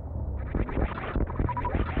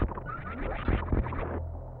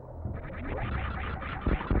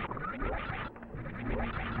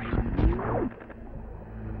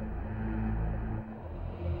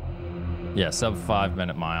 Yeah, sub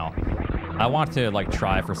 5-minute mile. I want to like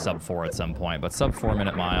try for sub 4 at some point, but sub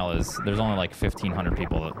 4-minute mile is, there's only like 1,500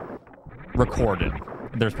 people that recorded.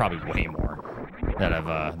 There's probably way more that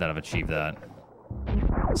have achieved that.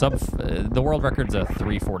 The world record's a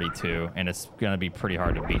 342, and it's gonna be pretty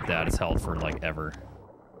hard to beat that. It's held for like ever.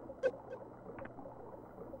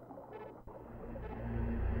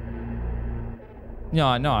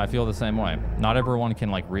 Yeah, no, I feel the same way. Not everyone can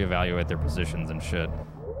like reevaluate their positions and shit.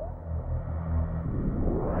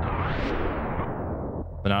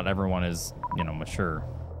 But not everyone is, you know, mature.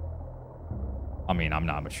 I mean, I'm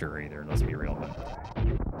not mature either, let's be real, but...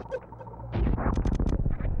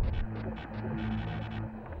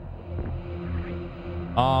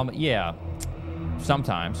 yeah.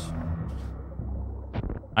 Sometimes.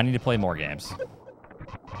 I need to play more games.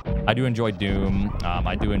 I do enjoy Doom.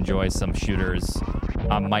 I do enjoy some shooters.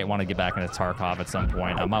 I might want to get back into Tarkov at some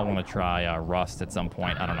point. I might want to try Rust at some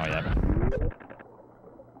point. I don't know yet.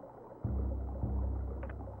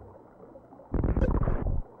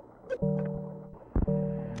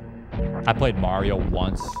 I played Mario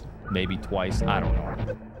once, maybe twice. I don't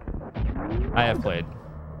know. I have played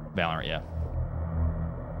Valorant, yeah.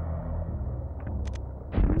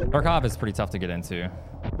 Tarkov is pretty tough to get into,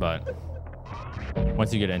 but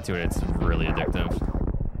once you get into it, it's really addictive.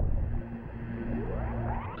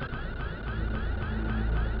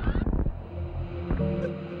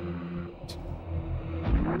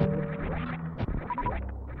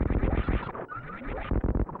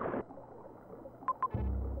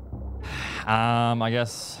 I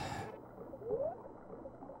guess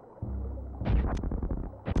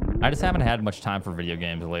I just haven't had much time for video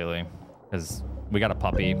games lately because we got a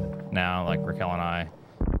puppy now, like Raquel and I,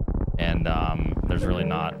 and there's really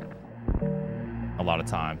not a lot of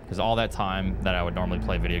time because all that time that I would normally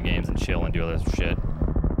play video games and chill and do other shit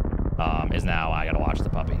is now I gotta watch the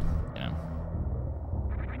puppy, you know.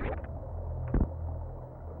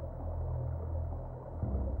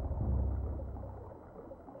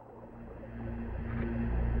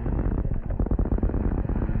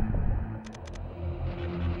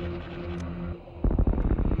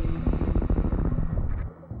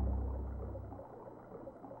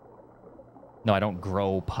 No, I don't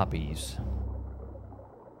grow puppies.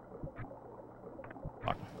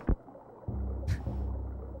 Fuck.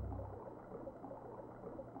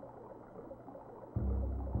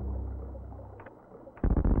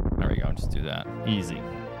 There we go, just do that. Easy.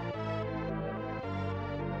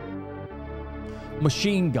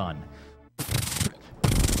 Machine gun.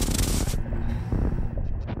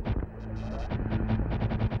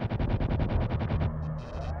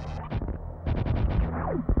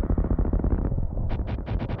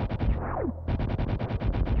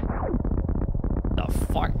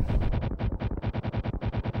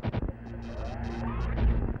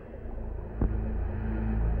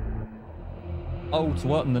 Oats,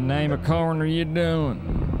 what in the name of corn are you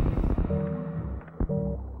doing?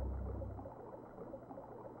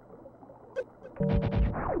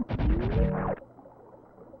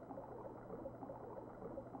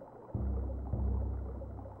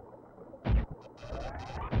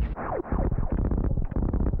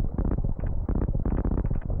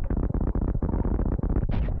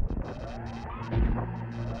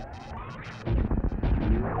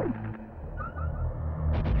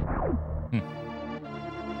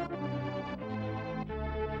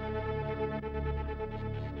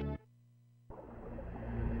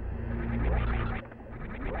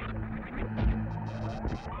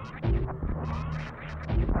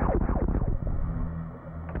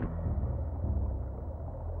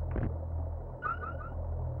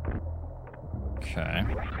 Okay.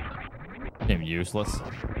 Damn useless.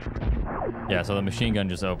 Yeah, so the machine gun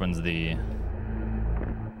just opens the...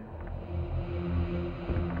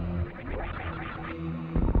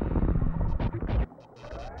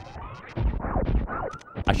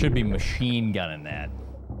 I should be machine gunning that.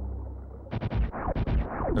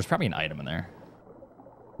 There's probably an item in there.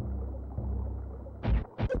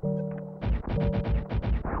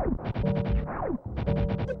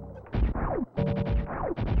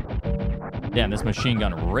 Damn, this machine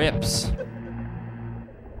gun rips.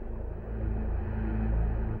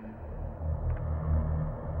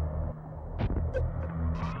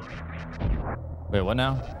 Wait, what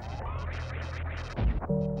now?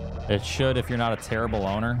 It should if you're not a terrible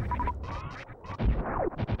owner.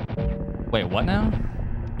 Wait, what now?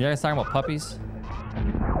 You guys talking about puppies?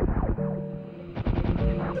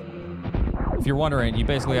 If you're wondering, you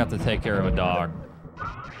basically have to take care of a dog.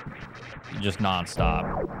 Just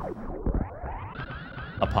non-stop.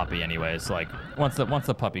 A puppy anyways. Like, once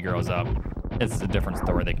the puppy grows up, it's a different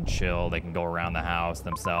story. They can chill. They can go around the house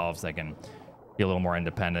themselves. They can be a little more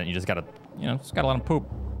independent. You just gotta, you know, just gotta let them poop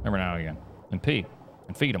every now and again. And pee.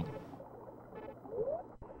 And feed them.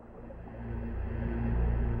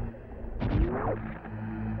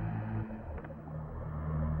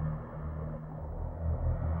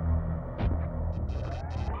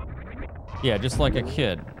 Yeah, just like a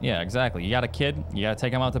kid. Yeah, exactly. You got a kid, you gotta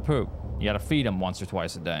take him out to poop. You gotta feed him once or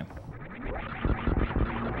twice a day.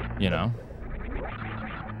 You know?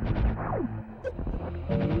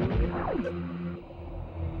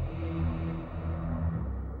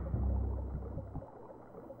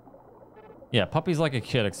 Yeah, puppy's like a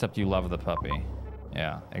kid, except you love the puppy.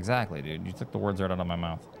 Yeah, exactly, dude. You took the words right out of my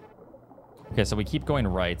mouth. Okay, so we keep going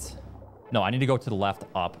right. No, I need to go to the left,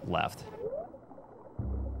 up, left.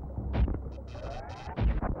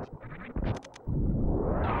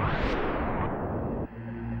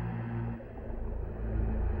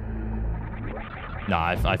 No,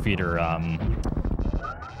 I feed her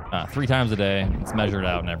 3 times a day. It's measured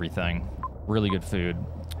out and everything. Really good food.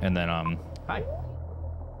 And then, hi.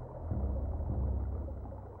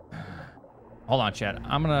 Hold on, chat.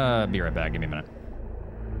 I'm gonna be right back. Give me a minute.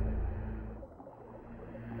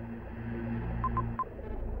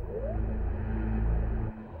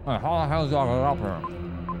 How the hell's that up here?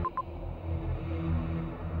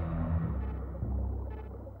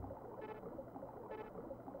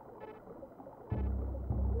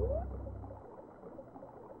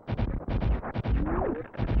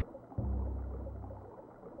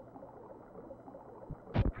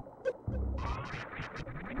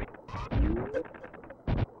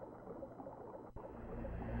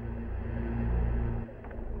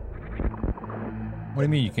 What do you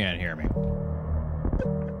mean you can't hear me?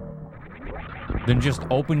 Then just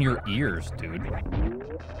open your ears, dude.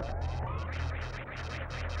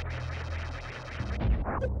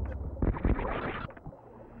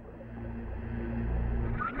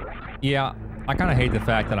 Yeah, I kind of hate the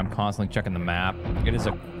fact that I'm constantly checking the map. It is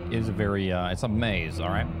a very it's a maze, all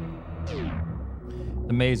right?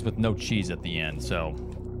 The maze with no cheese at the end, so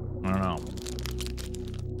I don't know.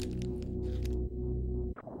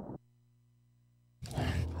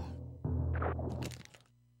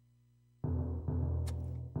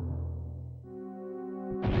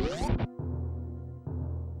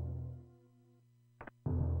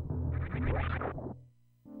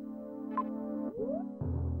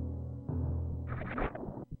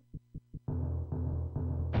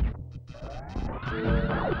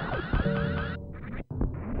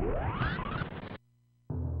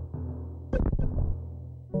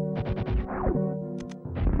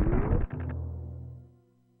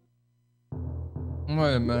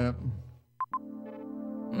 Wait a minute.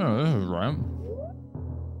 No, this is right.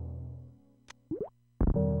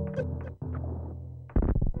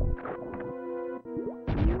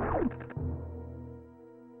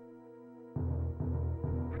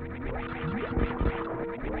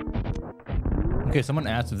 Okay, someone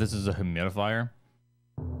asked if this is a humidifier.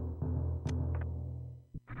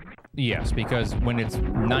 Yes, because when it's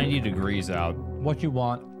 90 degrees out, what you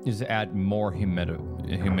want is to add more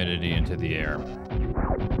humidity into the air.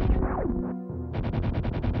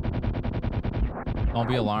 Don't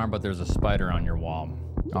be alarmed, but there's a spider on your wall.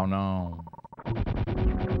 Oh no.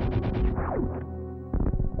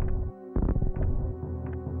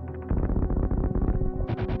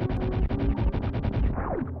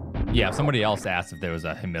 Yeah, somebody else asked if there was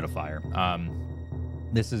a humidifier.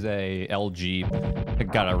 This is a LG.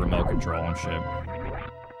 It got a remote control and shit.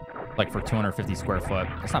 Like for 250 square foot.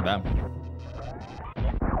 That's not bad.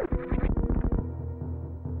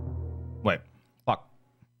 Wait. Fuck.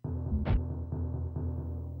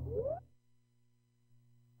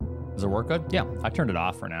 Does it work good? Yeah, I turned it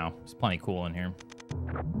off for now. It's plenty cool in here.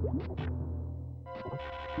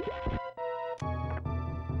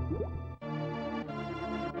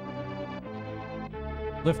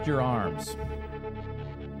 Lift your arms.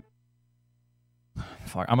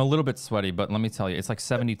 Fuck, I'm a little bit sweaty, but let me tell you, it's like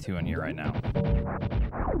 72 in here right now.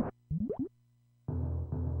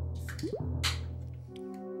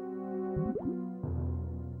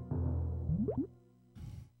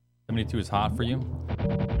 $72 is hot for you?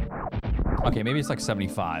 Okay, maybe it's like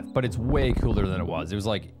 75, but it's way cooler than it was. It was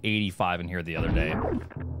like 85 in here the other day.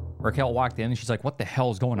 Raquel walked in and she's like, what the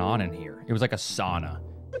hell is going on in here? It was like a sauna.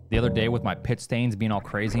 The other day with my pit stains being all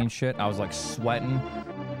crazy and shit, I was like sweating.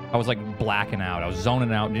 I was like blacking out. I was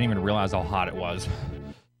zoning out. Didn't even realize how hot it was.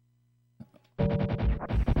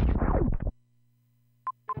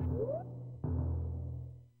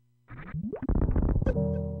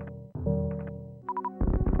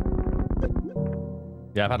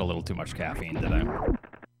 Yeah, I've had a little too much caffeine today.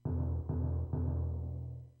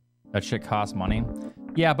 That shit costs money.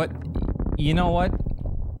 Yeah, but you know what?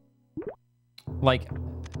 Like,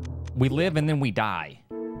 we live and then we die.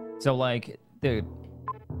 So like, dude,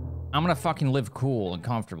 I'm gonna fucking live cool and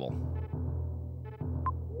comfortable.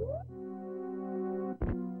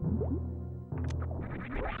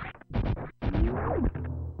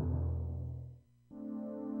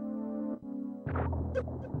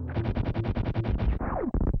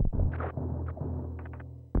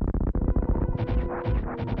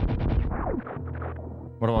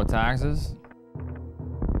 about taxes?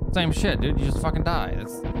 Same shit, dude. You just fucking die.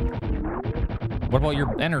 What about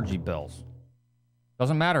your energy bills?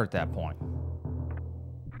 Doesn't matter at that point.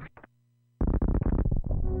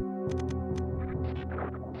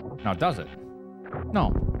 Now, does it?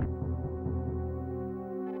 No.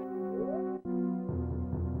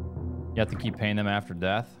 You have to keep paying them after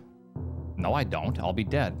death? No, I don't. I'll be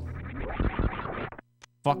dead.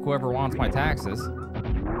 Fuck whoever wants my taxes.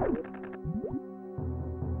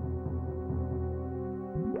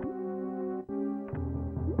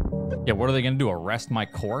 Yeah, what are they gonna do? Arrest my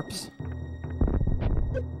corpse?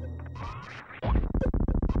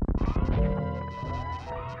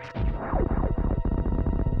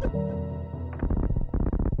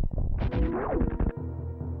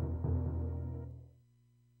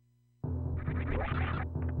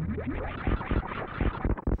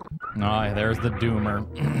 Oh, there's the doomer.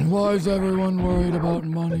 Why is everyone worried about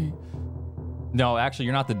money? No, actually,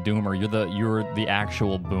 you're not the doomer. You're the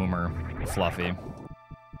actual boomer, Fluffy.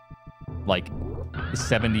 Like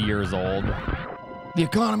 70 years old. The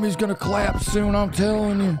economy's gonna collapse soon, I'm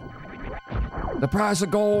telling you. The price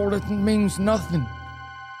of gold, it means nothing.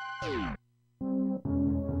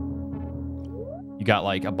 You got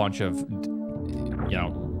like a bunch of, you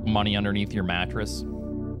know, money underneath your mattress.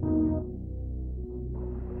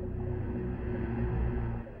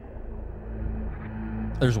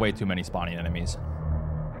 There's way too many spawning enemies.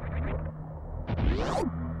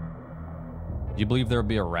 Do you believe there would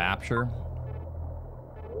be a rapture?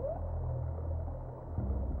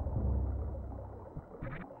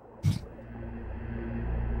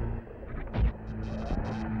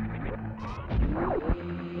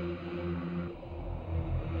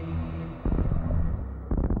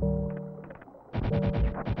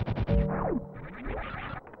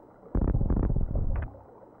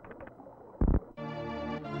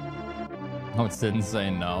 Oh, it didn't say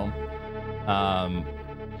no.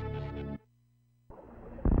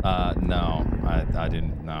 No, I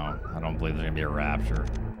didn't know. I don't believe there's gonna be a rapture.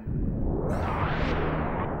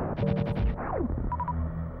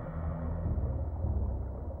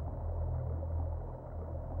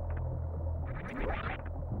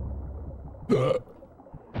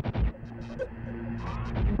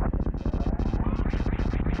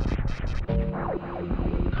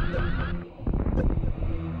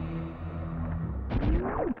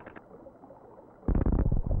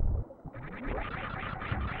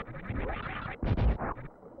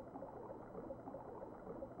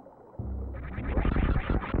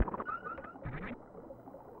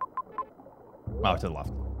 Oh, to the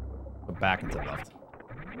left. Go back and to the left.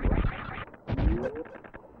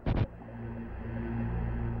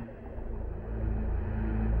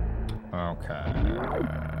 Okay.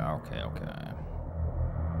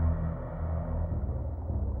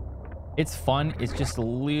 It's fun. It's just a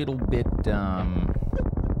little bit,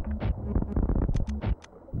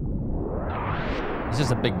 it's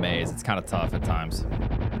just a big maze. It's kind of tough at times.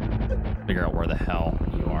 Figure out where the hell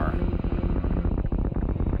you are.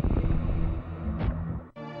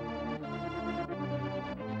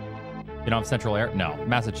 You don't have central air? No.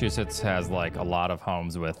 Massachusetts has like a lot of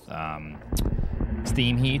homes with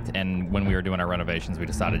steam heat, and when we were doing our renovations, we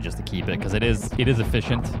decided just to keep it because it is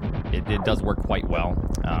efficient. It does work quite well,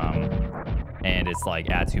 and it's like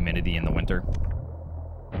adds humidity in the winter.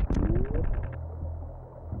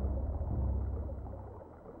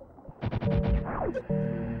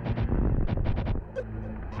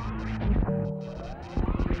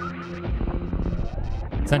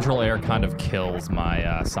 Central air kind of kills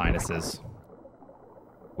my sinuses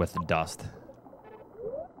with the dust.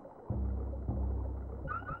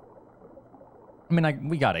 I mean,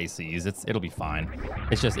 we got ACs. It'll be fine.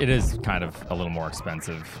 It's just, it is kind of a little more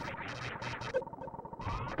expensive.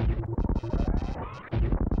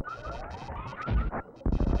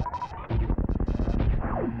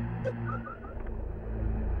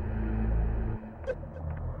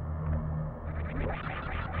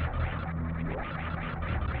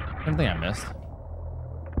 Anything I missed?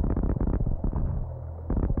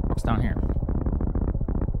 What's down here?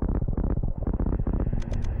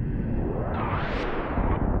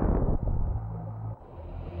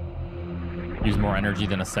 Use more energy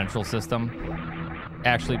than a central system?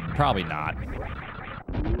 Actually, probably not.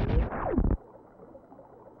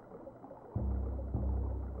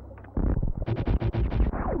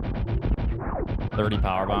 $30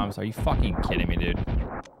 power bombs? Are you fucking kidding me, dude?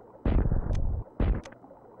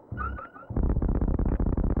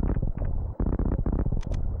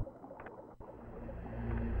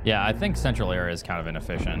 Yeah, I think central air is kind of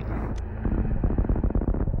inefficient.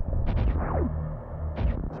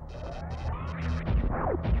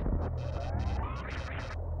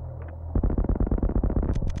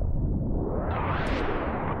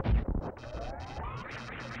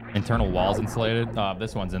 Internal walls insulated.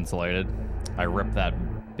 This one's insulated. I ripped that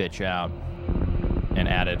bitch out and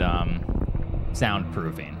added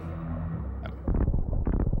soundproofing.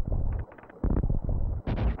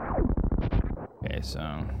 Okay, so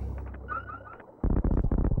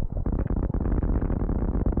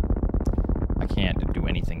I can't do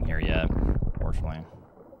anything here yet, unfortunately.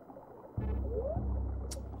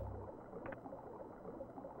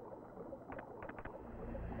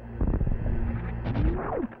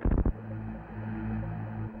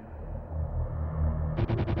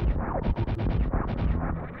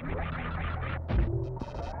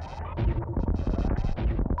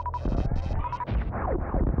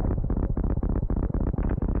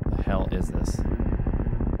 Is this?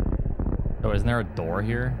 Oh, isn't there a door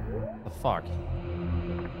here? The fuck?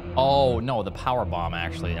 Oh, no, the power bomb,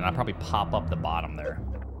 actually. And I probably pop up the bottom there.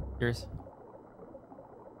 Here's...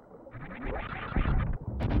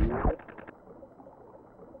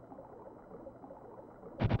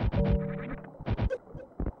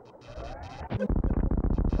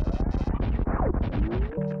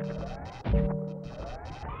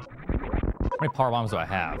 How many power bombs do I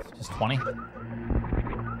have? Just 20?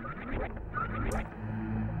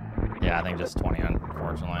 Yeah, I think just 20,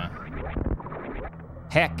 unfortunately.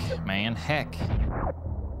 Heck, man, heck.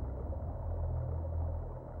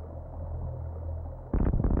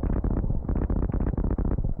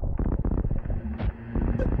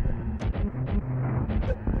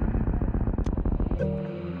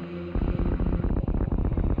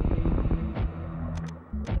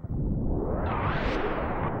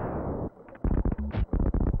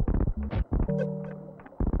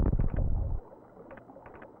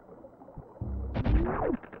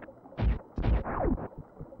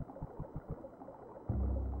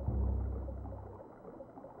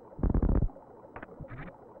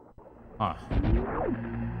 Huh.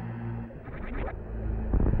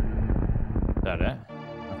 Is that it?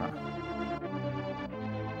 Okay.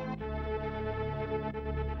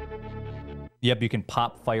 Yep, you can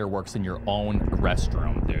pop fireworks in your own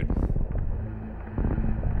restroom, dude.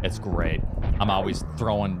 It's great. I'm always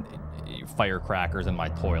throwing firecrackers in my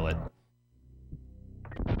toilet.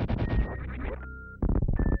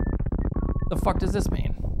 The fuck does this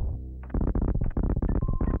mean?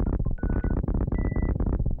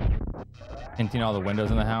 Tinting all the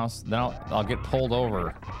windows in the house, then I'll get pulled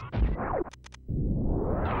over.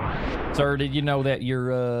 Sir, did you know that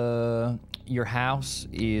your house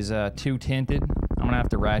is too tinted? I'm gonna have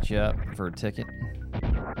to write you up for a ticket.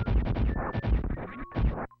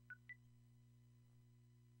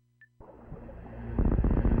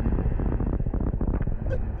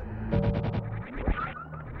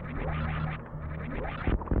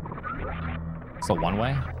 It's a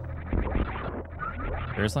one-way?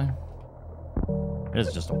 Seriously? It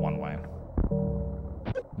is just a one-way.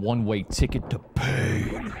 One-way ticket to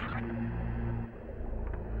pain.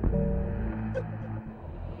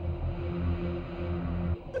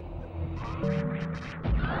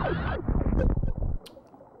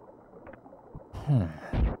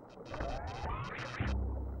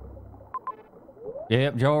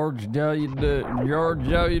 Yep, George W. George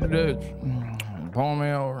W. Dutch. Pull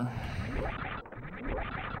me over.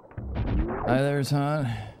 Hey there, son.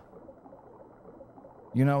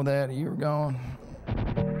 You know that you were going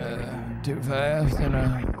too fast, and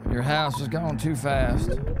your house was going too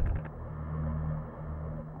fast.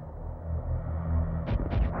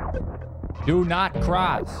 Do not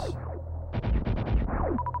cross.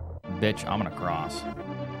 Bitch, I'm gonna cross.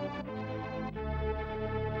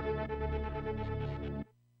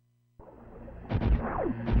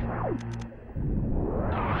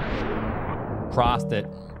 Crossed it.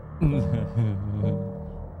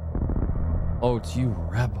 Oh, it's you,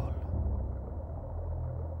 rebel.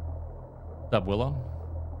 What's up, Willow?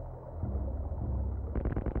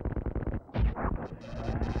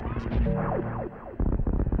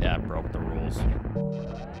 Yeah, I broke the rules.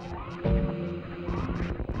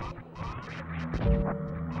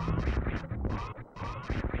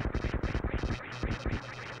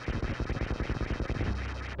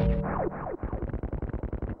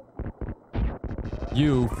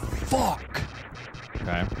 You fuck.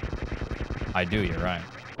 Okay. I do, you're right.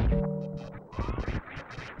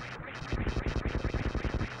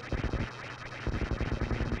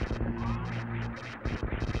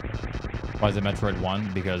 Why is it Metroid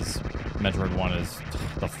 1? Because Metroid 1 is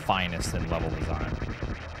the finest in level design.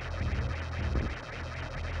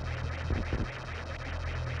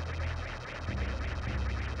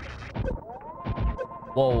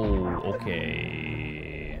 Whoa,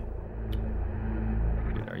 okay.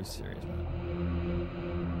 Dude, are you serious, man?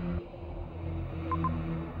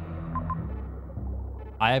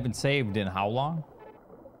 I haven't saved in how long?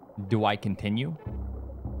 Do I continue?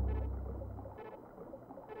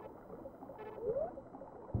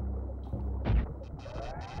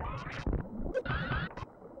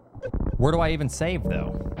 Where do I even save,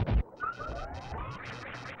 though?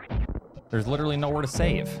 There's literally nowhere to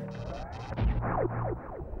save.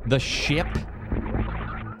 The ship?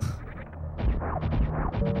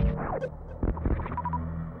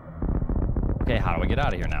 Okay, how do I get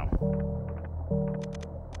out of here now?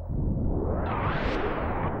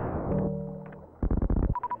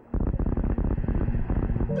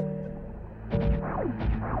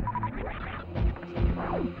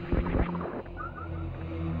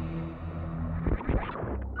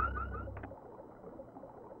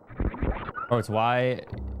 Oh, it's why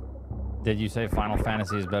did you say Final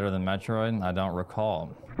Fantasy is better than Metroid? I don't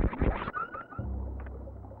recall.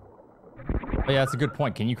 Oh yeah, that's a good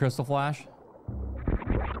point. Can you Crystal Flash?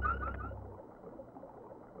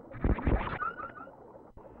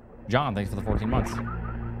 John, thanks for the 14 months.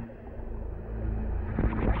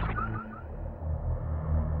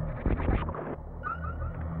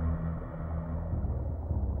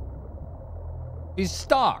 He's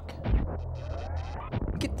stuck.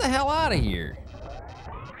 Get the hell out of here.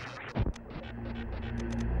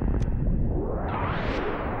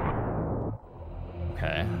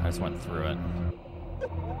 Okay, I just went through it.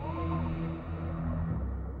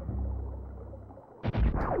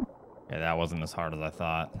 Yeah, that wasn't as hard as I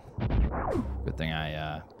thought. Good thing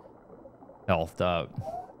I healthed up.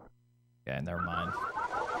 Okay, never mind.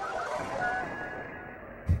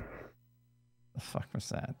 The fuck was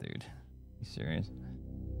that, dude? You serious?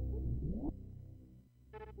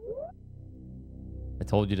 I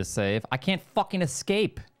told you to save. I can't fucking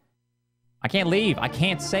escape. I can't leave. I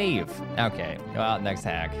can't save. Okay, go out next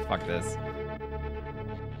hack. Fuck this.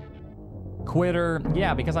 Quitter.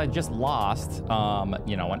 Yeah, because I just lost,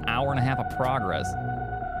 you know, an hour and a half of progress.